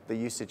the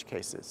usage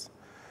cases.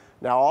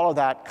 Now, all of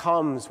that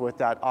comes with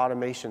that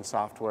automation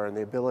software and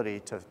the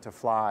ability to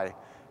fly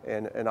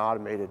in an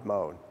automated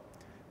mode.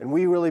 And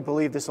we really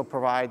believe this will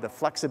provide the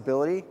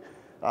flexibility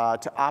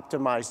to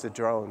optimize the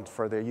drone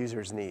for the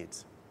user's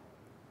needs.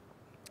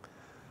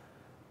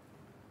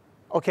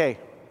 Okay.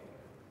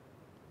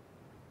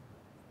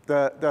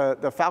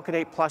 The Falcon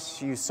 8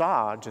 Plus you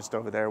saw just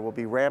over there will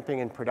be ramping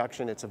in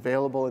production. It's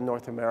available in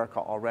North America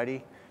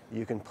already.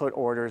 You can put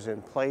orders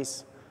in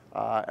place,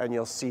 and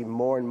you'll see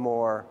more and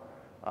more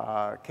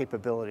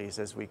capabilities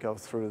as we go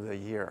through the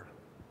year.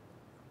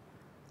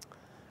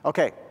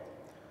 Okay.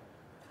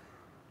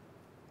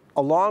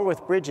 Along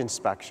with bridge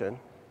inspection,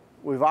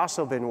 we've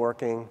also been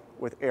working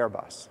with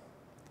Airbus.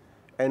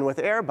 And with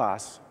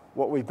Airbus,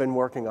 what we've been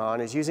working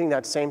on is using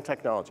that same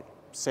technology,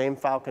 same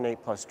Falcon 8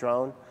 Plus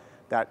drone,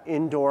 that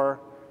indoor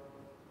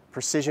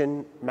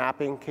precision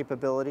mapping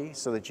capability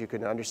so that you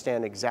can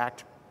understand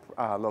exact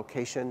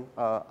location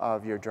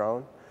of your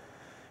drone.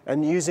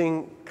 And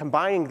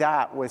combining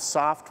that with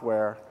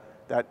software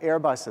that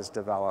Airbus has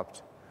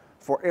developed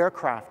for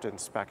aircraft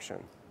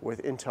inspection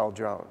with Intel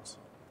drones.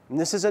 And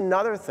this is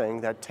another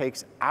thing that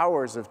takes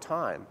hours of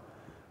time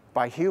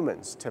by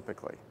humans,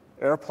 typically.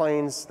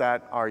 Airplanes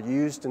that are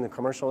used in the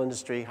commercial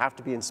industry have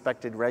to be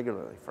inspected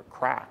regularly for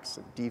cracks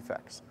and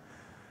defects.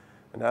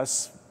 And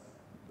as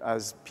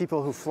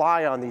people who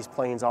fly on these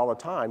planes all the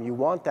time, you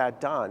want that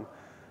done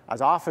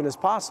as often as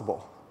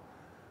possible.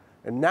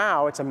 And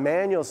now it's a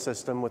manual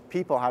system with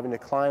people having to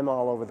climb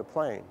all over the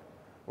plane.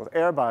 With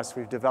Airbus,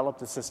 we've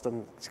developed a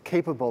system that's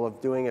capable of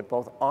doing it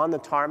both on the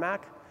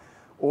tarmac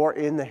or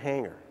in the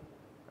hangar.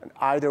 And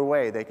either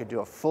way, they could do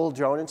a full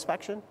drone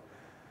inspection.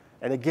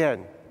 And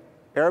again,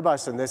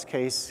 Airbus in this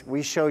case,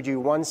 we showed you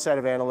one set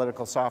of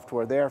analytical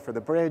software there for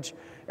the bridge.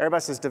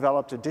 Airbus has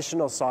developed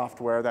additional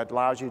software that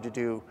allows you to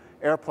do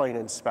airplane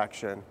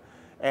inspection.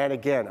 And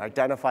again,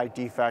 identify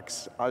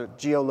defects,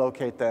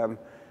 geolocate them,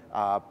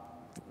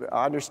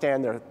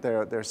 understand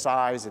their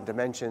size and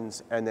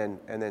dimensions, and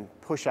then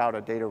push out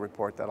a data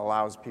report that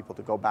allows people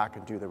to go back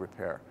and do the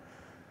repair.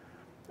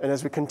 And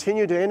as we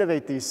continue to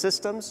innovate these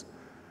systems,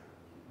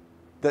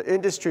 the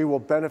industry will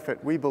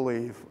benefit, we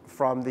believe,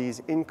 from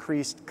these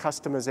increased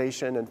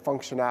customization and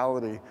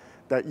functionality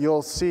that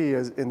you'll see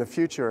in the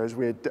future as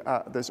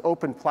this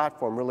open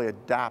platform really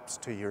adapts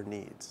to your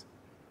needs.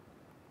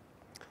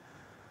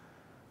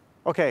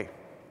 Okay,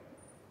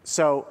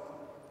 so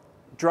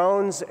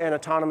drones and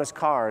autonomous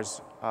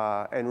cars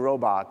and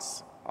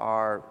robots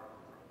are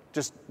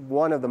just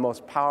one of the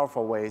most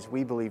powerful ways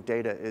we believe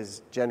data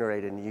is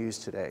generated and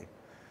used today.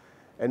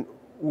 And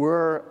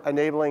we're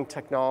enabling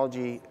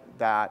technology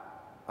that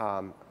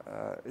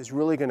is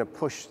really going to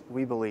push,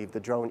 we believe, the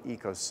drone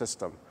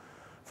ecosystem.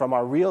 From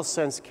our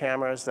RealSense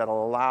cameras that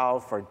will allow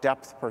for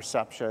depth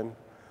perception,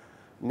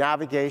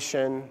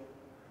 navigation,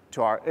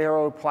 to our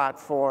Aero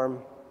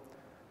platform.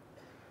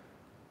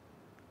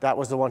 That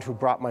was the one who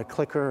brought my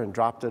clicker and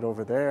dropped it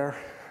over there.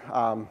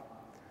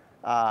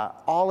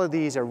 All of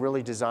these are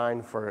really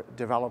designed for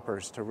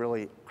developers to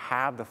really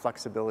have the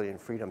flexibility and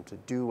freedom to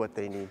do what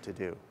they need to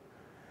do.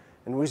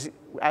 And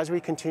as we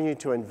continue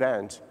to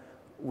invent,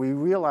 we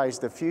realize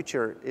the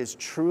future is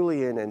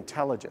truly in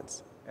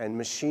intelligence and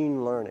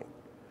machine learning.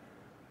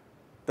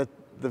 That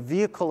the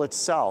vehicle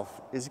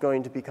itself is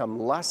going to become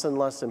less and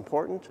less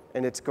important,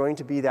 and it's going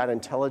to be that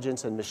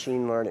intelligence and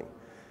machine learning.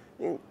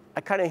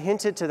 I kind of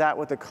hinted to that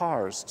with the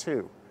cars,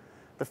 too.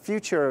 The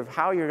future of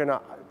how you're going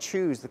to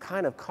choose the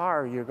kind of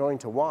car you're going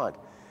to want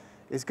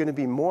is going to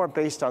be more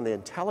based on the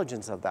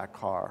intelligence of that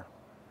car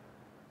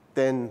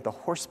than the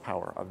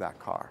horsepower of that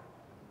car.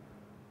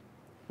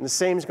 And the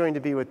same is going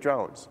to be with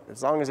drones.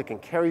 As long as it can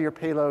carry your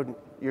payload,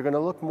 you're going to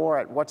look more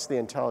at what's the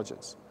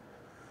intelligence.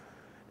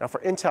 Now,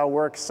 for Intel,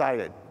 we're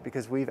excited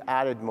because we've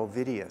added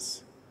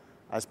Movidius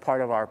as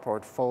part of our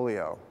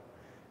portfolio.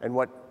 And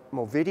what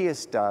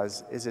Movidius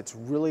does is it's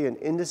really an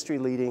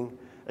industry-leading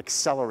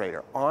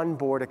accelerator,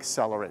 onboard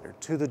accelerator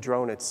to the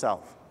drone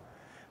itself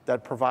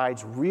that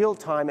provides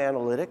real-time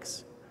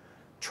analytics,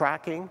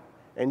 tracking,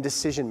 and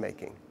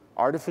decision-making,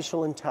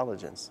 artificial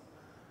intelligence,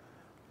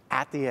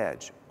 at the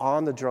edge,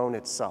 on the drone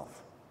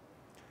itself.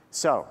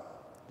 So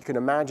you can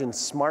imagine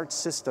smart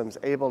systems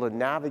able to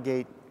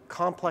navigate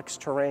complex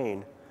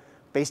terrain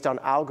based on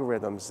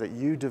algorithms that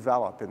you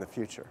develop in the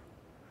future.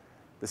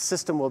 The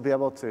system will be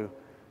able to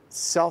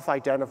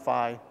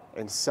self-identify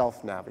and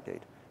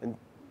self-navigate. And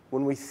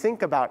when we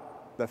think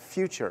about the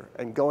future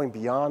and going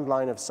beyond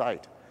line of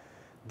sight,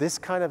 this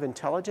kind of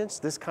intelligence,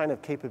 this kind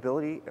of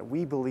capability,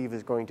 we believe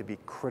is going to be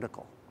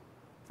critical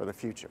for the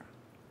future.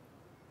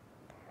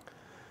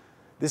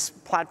 This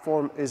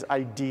platform is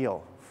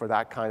ideal for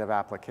that kind of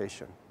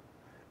application.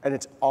 And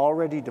it's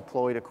already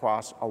deployed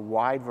across a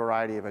wide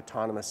variety of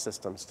autonomous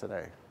systems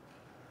today.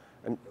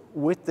 And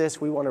with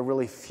this, we want to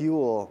really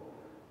fuel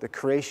the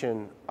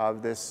creation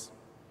of this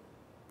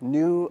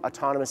new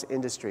autonomous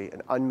industry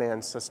and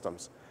unmanned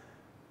systems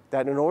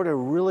that in order to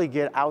really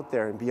get out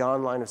there and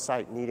beyond line of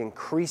sight need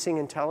increasing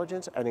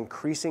intelligence and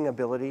increasing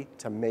ability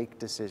to make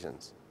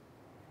decisions.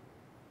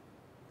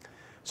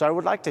 So I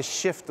would like to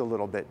shift a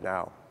little bit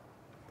now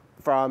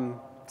from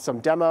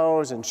some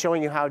demos and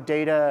showing you how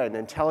data and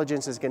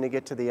intelligence is going to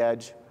get to the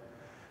edge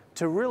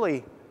to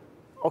really,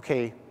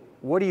 okay,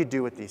 what do you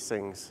do with these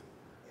things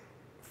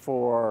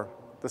for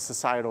the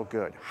societal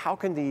good? How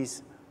can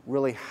these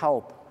really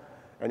help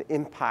and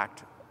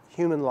impact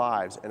human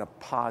lives in a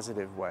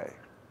positive way?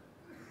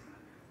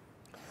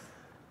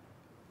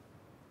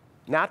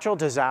 Natural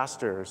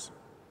disasters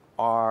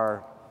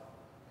are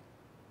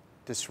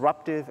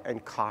disruptive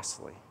and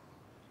costly,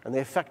 and they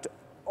affect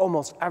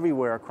almost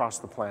everywhere across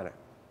the planet.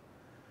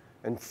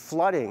 And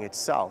flooding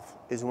itself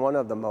is one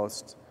of the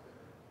most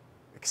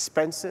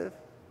expensive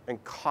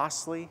and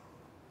costly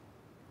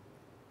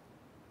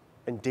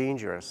and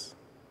dangerous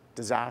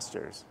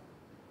disasters,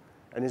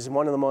 and is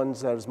one of the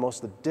ones that is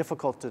most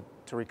difficult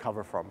to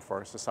recover from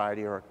for a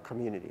society or a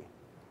community.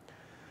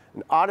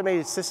 And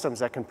automated systems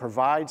that can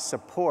provide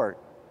support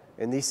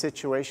in these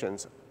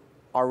situations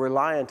are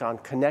reliant on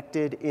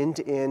connected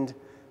end-to-end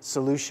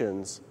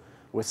solutions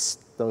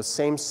with those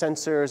same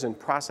sensors and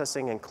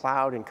processing and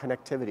cloud and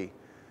connectivity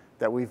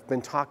that we've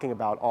been talking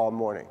about all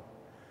morning.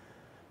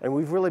 And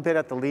we've really been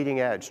at the leading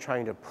edge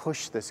trying to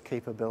push this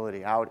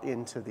capability out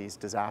into these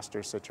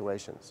disaster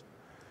situations.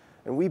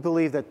 And we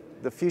believe that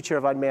the future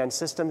of unmanned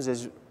systems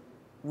is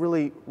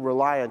really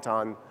reliant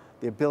on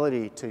the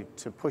ability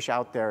to push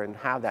out there and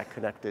have that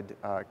connected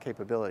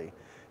capability.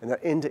 And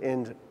the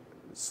end-to-end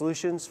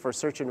solutions for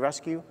search and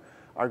rescue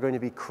are going to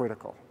be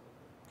critical.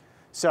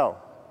 So,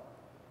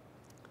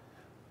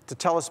 to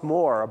tell us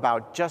more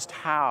about just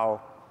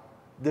how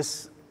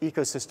this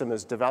ecosystem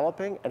is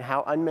developing and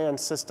how unmanned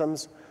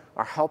systems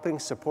are helping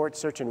support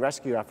search and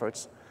rescue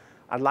efforts,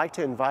 I'd like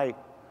to invite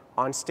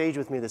on stage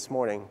with me this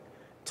morning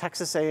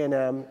Texas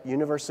A&M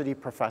University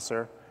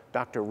professor,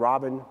 Dr.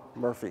 Robin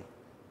Murphy.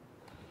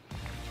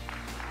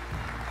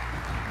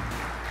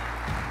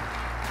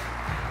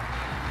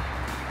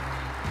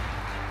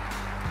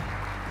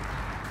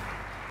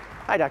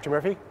 Hi, Dr.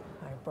 Murphy.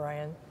 Hi,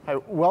 Brian. Hi,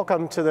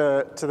 welcome to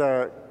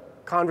the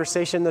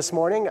conversation this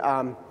morning.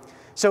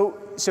 So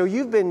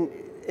you've been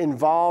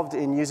involved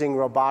in using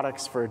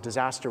robotics for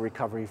disaster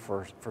recovery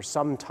for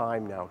some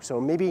time now.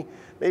 So maybe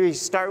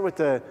start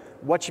with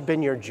what's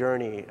been your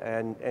journey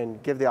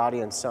and give the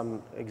audience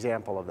some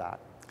example of that.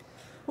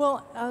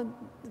 Well,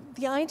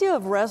 the idea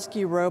of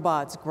rescue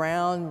robots,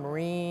 ground,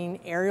 marine,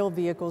 aerial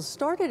vehicles,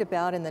 started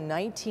about in the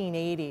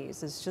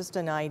 1980s. It's just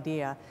an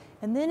idea.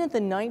 And then in the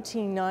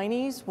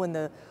 1990s, when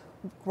the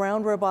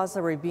ground robots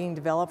that were being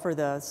developed for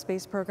the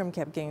space program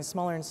kept getting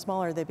smaller and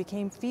smaller, they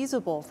became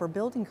feasible for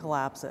building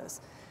collapses.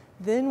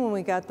 Then when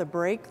we got the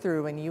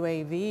breakthrough in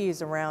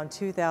UAVs around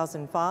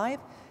 2005,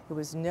 it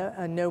was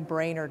a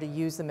no-brainer to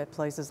use them at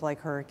places like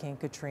Hurricane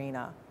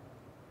Katrina.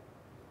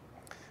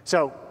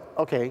 So,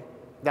 okay,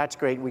 that's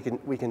great.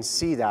 We can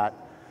see that.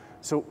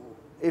 So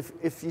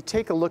if you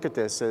take a look at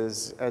this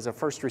as a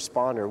first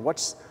responder,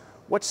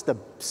 what's the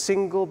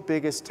single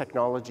biggest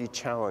technology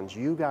challenge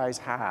you guys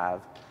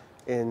have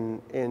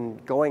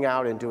in going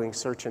out and doing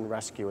search and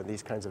rescue in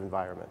these kinds of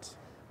environments?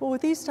 Well,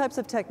 with these types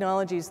of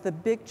technologies, the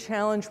big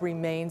challenge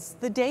remains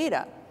the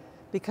data,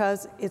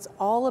 because it's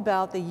all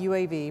about the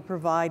UAV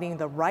providing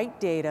the right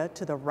data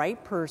to the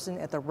right person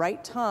at the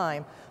right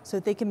time so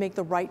that they can make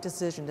the right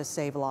decision to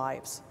save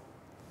lives.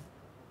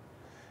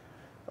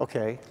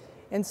 Okay.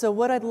 And so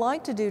what I'd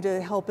like to do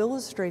to help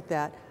illustrate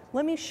that,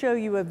 let me show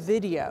you a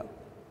video.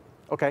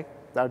 Okay,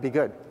 that would be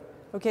good.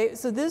 Okay,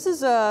 so this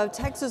is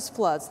Texas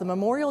floods, the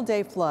Memorial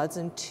Day floods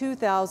in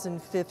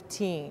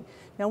 2015.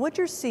 Now what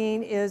you're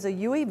seeing is a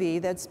UAV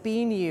that's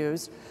being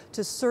used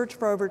to search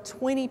for over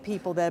 20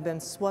 people that have been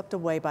swept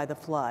away by the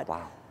flood.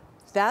 Wow.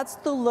 That's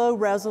the low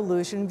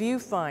resolution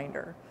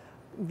viewfinder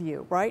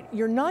view, right?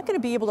 You're not going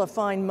to be able to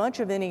find much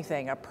of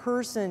anything, a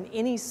person,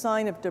 any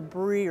sign of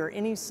debris or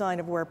any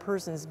sign of where a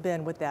person's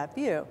been with that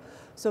view.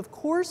 So of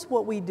course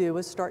what we do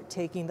is start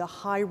taking the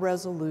high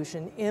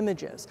resolution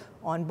images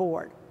on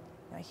board.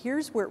 Now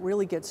here's where it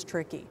really gets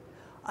tricky.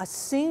 A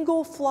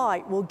single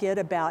flight will get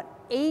about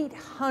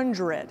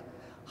 800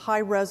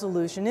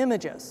 high-resolution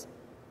images.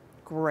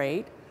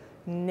 Great.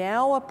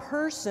 Now a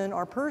person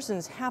or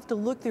persons have to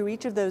look through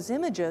each of those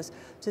images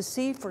to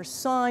see for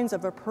signs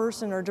of a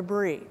person or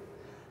debris.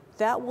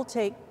 That will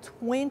take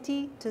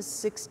 20 to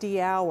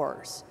 60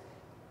 hours.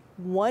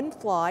 One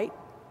flight,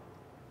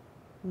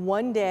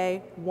 one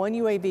day, one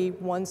UAV,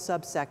 one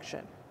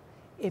subsection.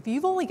 If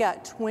you've only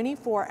got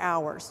 24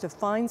 hours to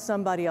find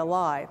somebody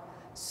alive,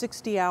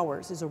 60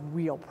 hours is a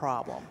real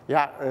problem.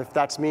 Yeah, if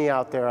that's me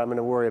out there, I'm going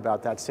to worry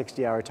about that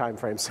 60-hour time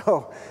frame.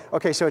 So,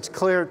 okay, so it's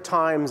clear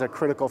time's a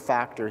critical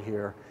factor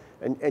here.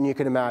 And you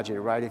can imagine,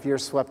 right? If you're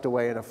swept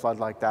away in a flood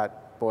like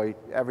that, boy,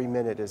 every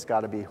minute has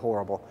got to be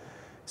horrible.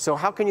 So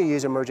how can you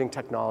use emerging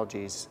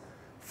technologies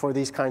for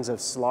these kinds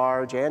of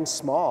large and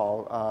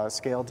small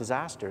scale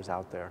disasters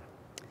out there?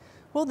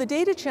 Well, the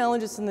data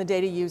challenges and the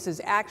data use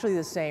is actually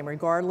the same,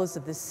 regardless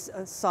of the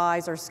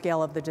size or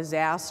scale of the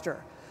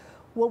disaster.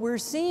 What we're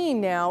seeing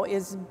now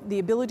is the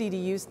ability to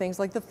use things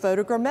like the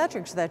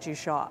photogrammetrics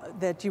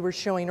that you were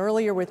showing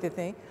earlier with the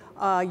thing.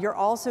 You're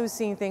also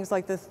seeing things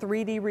like the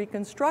 3D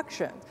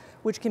reconstruction,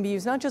 which can be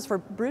used not just for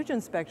bridge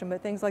inspection,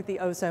 but things like the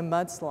ozone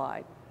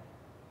mudslide.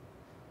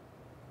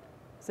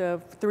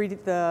 So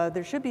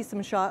there should be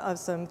some shot of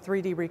some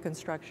 3D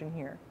reconstruction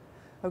here.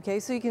 Okay,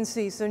 so you can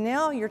see, so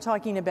now you're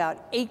talking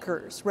about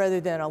acres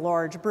rather than a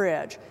large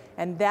bridge,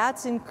 and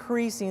that's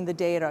increasing the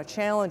data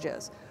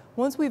challenges.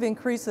 Once we've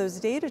increased those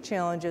data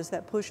challenges,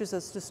 that pushes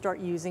us to start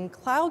using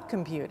cloud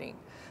computing.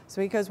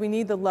 So because we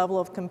need the level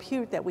of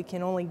compute that we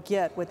can only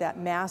get with that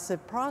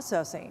massive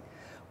processing.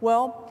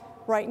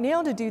 Well, right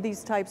now to do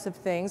these types of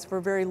things for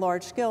very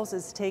large scales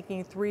is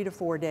taking 3 to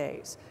 4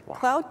 days. Wow.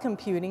 Cloud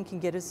computing can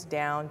get us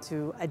down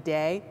to a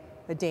day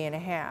and a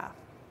half.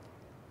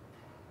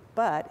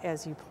 But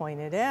as you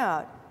pointed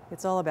out,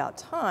 it's all about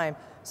time.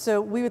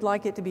 So we would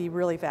like it to be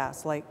really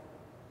fast, like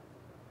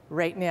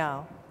right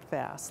now.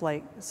 Fast,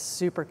 like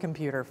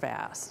supercomputer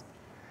fast.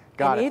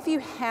 Got it. If you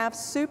have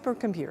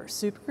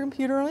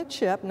supercomputer on a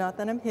chip, not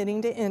that I'm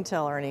hitting to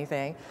Intel or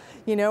anything,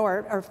 you know,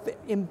 are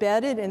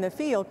embedded in the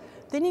field,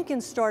 then you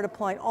can start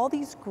applying all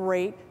these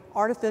great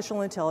artificial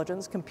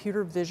intelligence,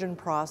 computer vision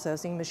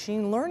processing,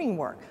 machine learning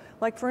work.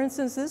 Like for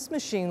instance, this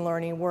machine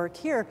learning work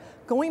here,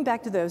 going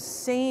back to those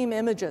same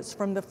images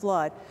from the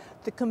flood,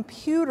 the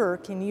computer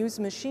can use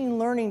machine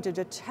learning to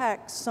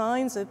detect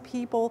signs of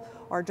people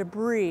or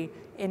debris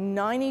in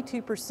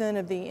 92%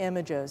 of the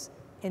images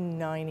in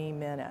 90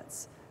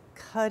 minutes,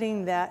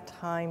 cutting that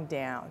time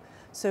down.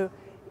 So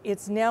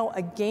it's now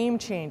a game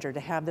changer to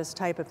have this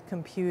type of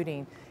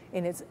computing,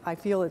 and I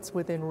feel it's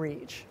within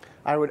reach.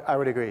 I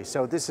would agree.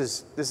 So this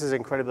is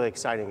incredibly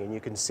exciting, and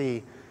you can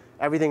see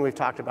everything we've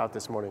talked about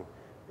this morning.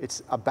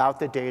 It's about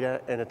the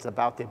data, and it's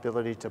about the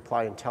ability to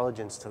apply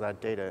intelligence to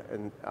that data.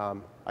 And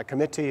I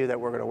commit to you that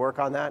we're going to work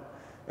on that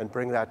and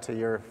bring that to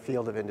your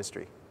field of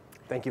industry.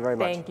 Thank you very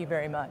much. Thank you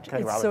very much. Okay,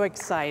 it's Robin. so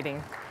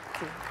exciting.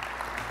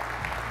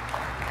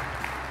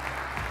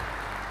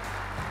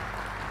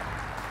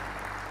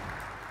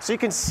 So you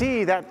can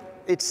see that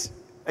it's,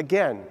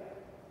 again,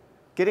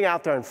 getting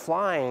out there and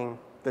flying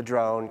the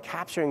drone,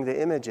 capturing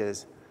the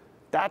images,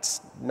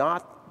 that's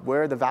not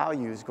where the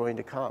value is going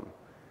to come.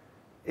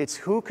 It's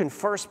who can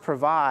first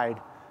provide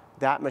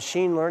that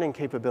machine learning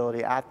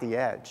capability at the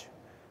edge,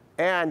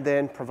 and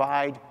then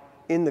provide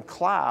in the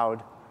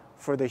cloud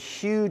for the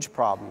huge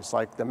problems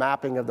like the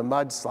mapping of the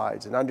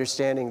mudslides and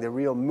understanding the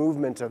real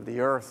movement of the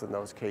earth in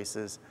those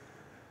cases.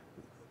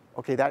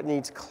 Okay, that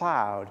needs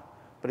cloud,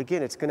 but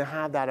again, it's going to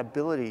have that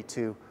ability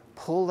to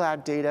pull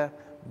that data,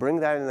 bring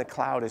that in the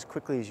cloud as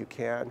quickly as you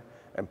can,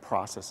 and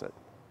process it.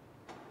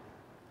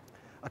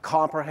 A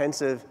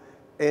comprehensive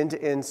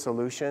end-to-end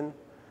solution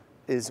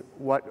is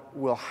what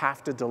we'll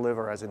have to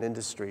deliver as an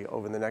industry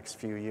over the next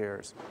few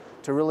years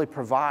to really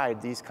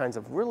provide these kinds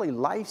of really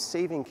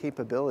life-saving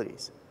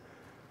capabilities.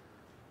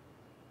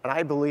 And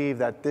I believe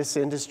that this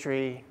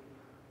industry,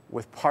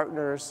 with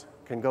partners,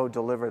 can go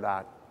deliver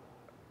that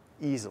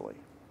easily.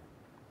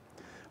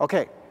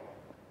 Okay,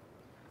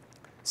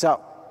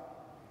 so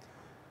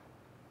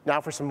now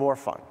for some more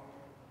fun.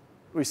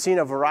 We've seen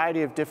a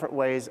variety of different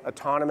ways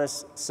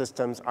autonomous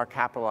systems are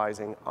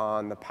capitalizing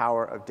on the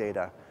power of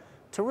data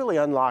to really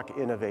unlock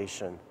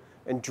innovation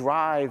and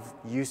drive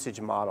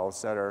usage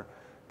models that are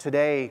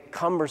today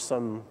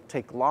cumbersome,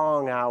 take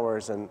long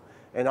hours, and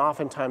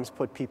oftentimes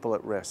put people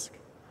at risk.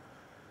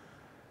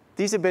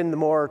 These have been the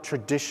more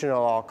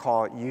traditional, I'll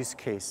call it, use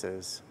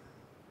cases.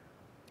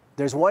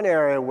 There's one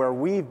area where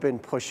we've been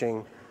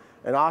pushing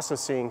and also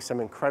seeing some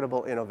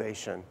incredible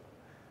innovation,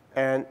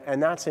 and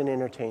that's in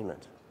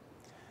entertainment.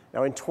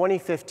 Now, in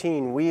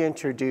 2015, we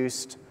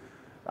introduced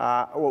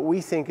what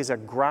we think is a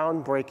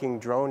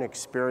groundbreaking drone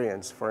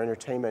experience for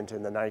entertainment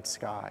in the night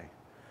sky.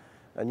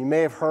 And you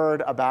may have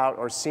heard about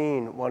or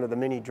seen one of the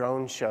many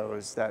drone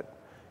shows that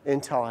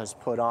Intel has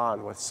put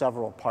on with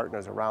several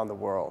partners around the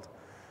world.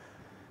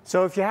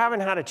 So if you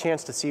haven't had a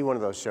chance to see one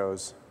of those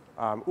shows,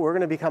 we're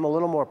going to become a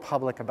little more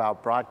public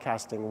about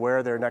broadcasting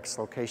where their next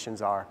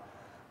locations are.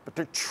 But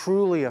they're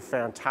truly a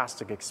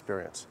fantastic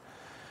experience.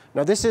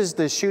 Now this is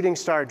the shooting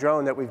star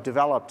drone that we've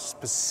developed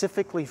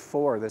specifically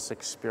for this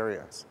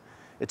experience.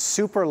 It's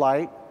super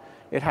light.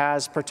 It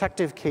has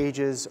protective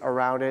cages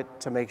around it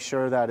to make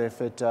sure that if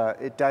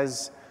it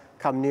does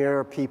come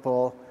near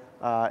people,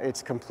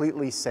 it's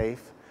completely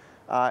safe.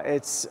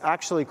 It's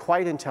actually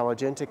quite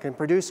intelligent. It can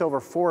produce over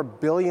 4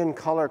 billion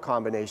color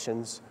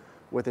combinations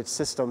with its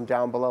system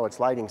down below, its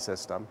lighting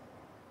system.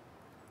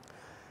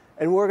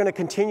 And we're going to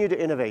continue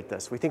to innovate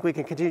this. We think we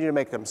can continue to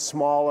make them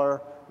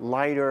smaller,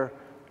 lighter,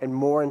 and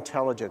more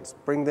intelligent,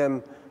 bring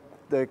them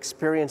the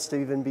experience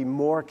to even be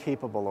more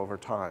capable over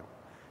time.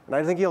 And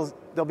I think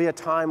there'll be a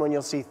time when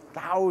you'll see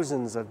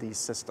thousands of these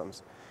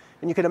systems.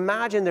 And you can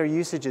imagine their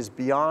usages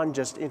beyond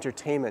just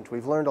entertainment.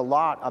 We've learned a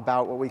lot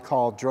about what we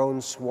call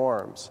drone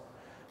swarms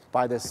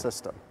by this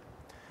system.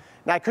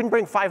 Now, I couldn't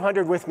bring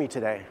 500 with me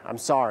today. I'm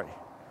sorry.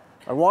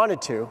 I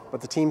wanted to, but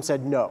the team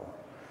said no.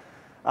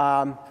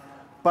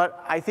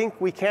 But I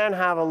think we can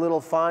have a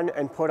little fun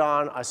and put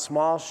on a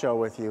small show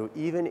with you,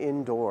 even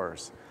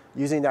indoors,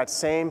 using that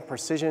same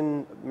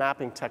precision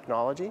mapping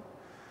technology.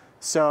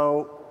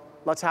 So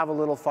let's have a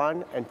little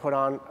fun and put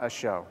on a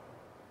show.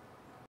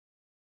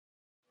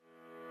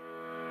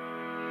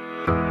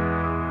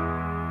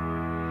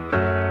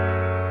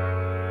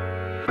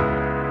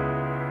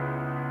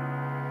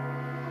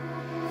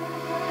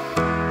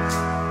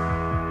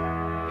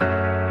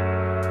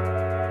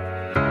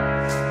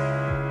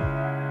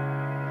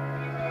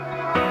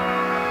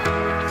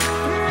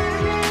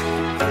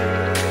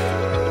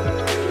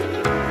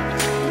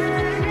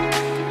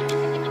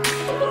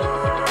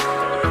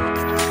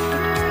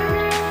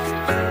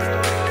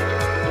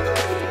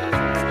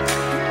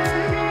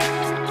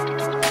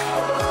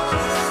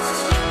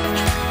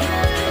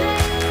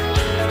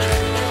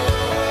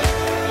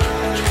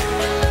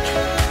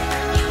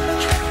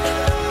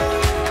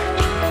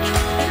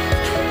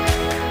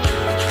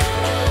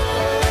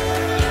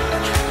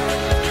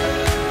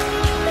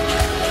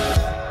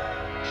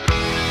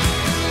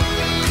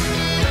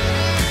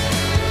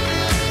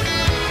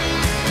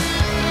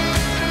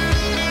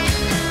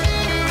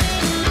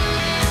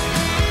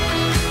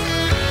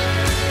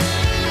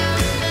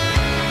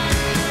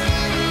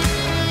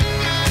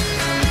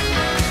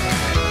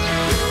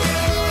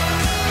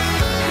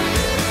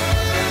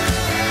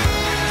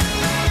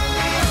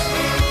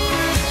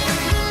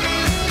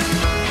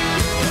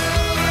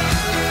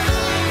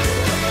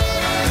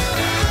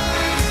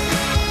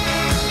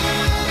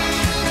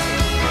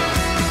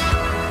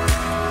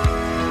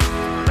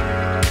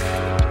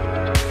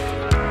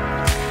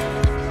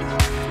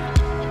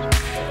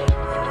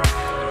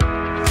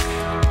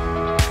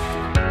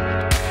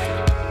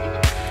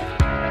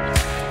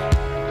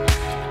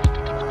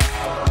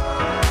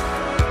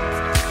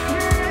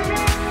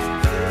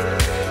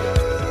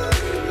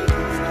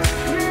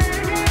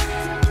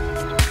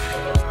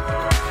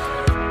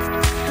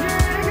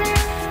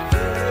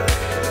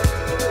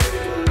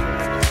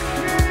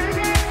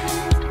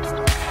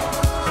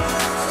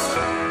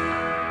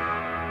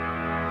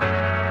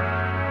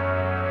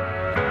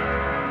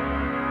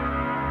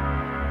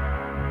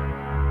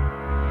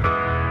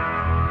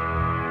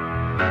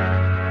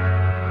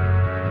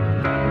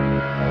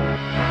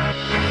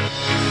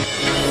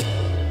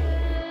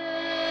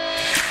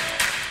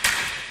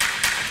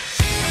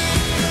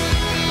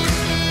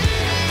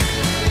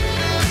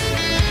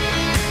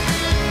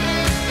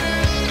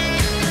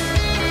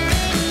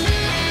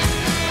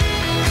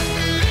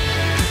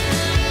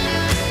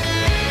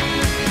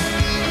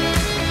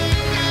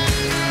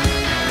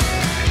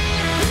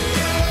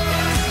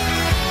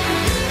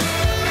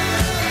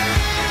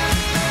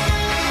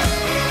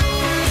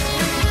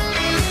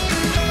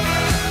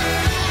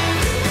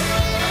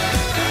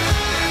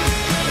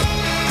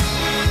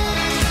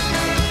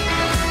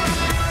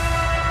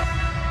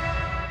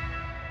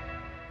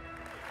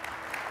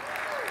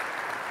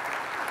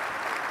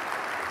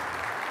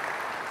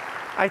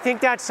 I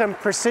think that's some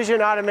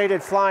precision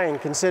automated flying,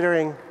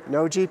 considering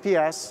no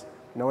GPS,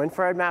 no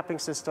infrared mapping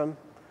system,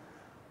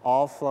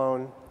 all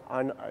flown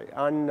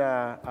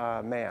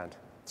unmanned.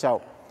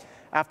 So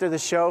after the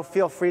show,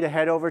 feel free to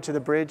head over to the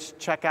bridge,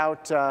 check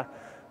out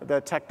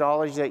the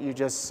technology that you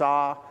just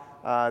saw.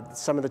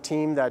 Some of the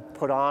team that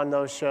put on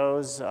those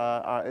shows,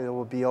 it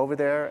will be over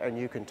there, and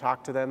you can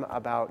talk to them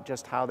about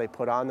just how they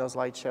put on those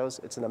light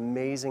shows. It's an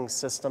amazing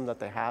system that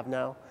they have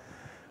now.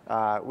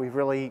 We've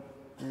really,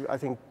 I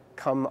think,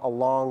 come a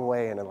long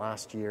way in the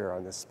last year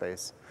on this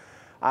space.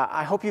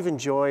 I hope you've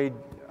enjoyed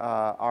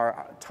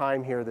our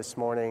time here this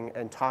morning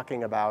and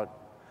talking about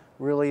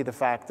really the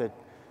fact that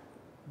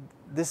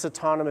this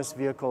autonomous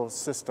vehicle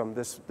system,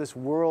 this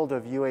world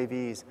of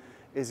UAVs,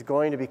 is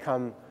going to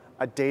become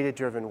a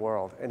data-driven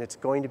world, and it's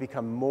going to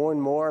become more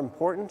and more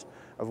important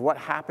of what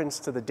happens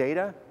to the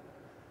data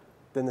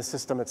than the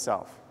system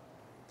itself.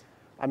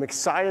 I'm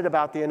excited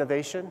about the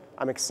innovation.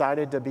 I'm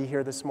excited to be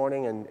here this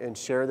morning and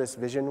share this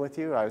vision with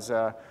you. I was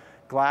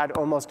glad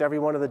almost every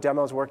one of the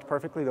demos worked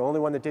perfectly. The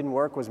only one that didn't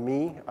work was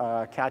me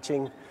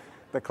catching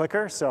the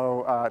clicker,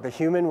 so the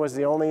human was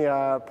the only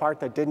part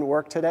that didn't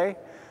work today.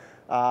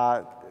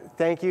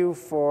 Thank you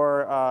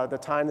for the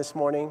time this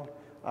morning.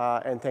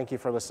 and thank you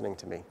for listening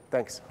to me.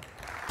 Thanks.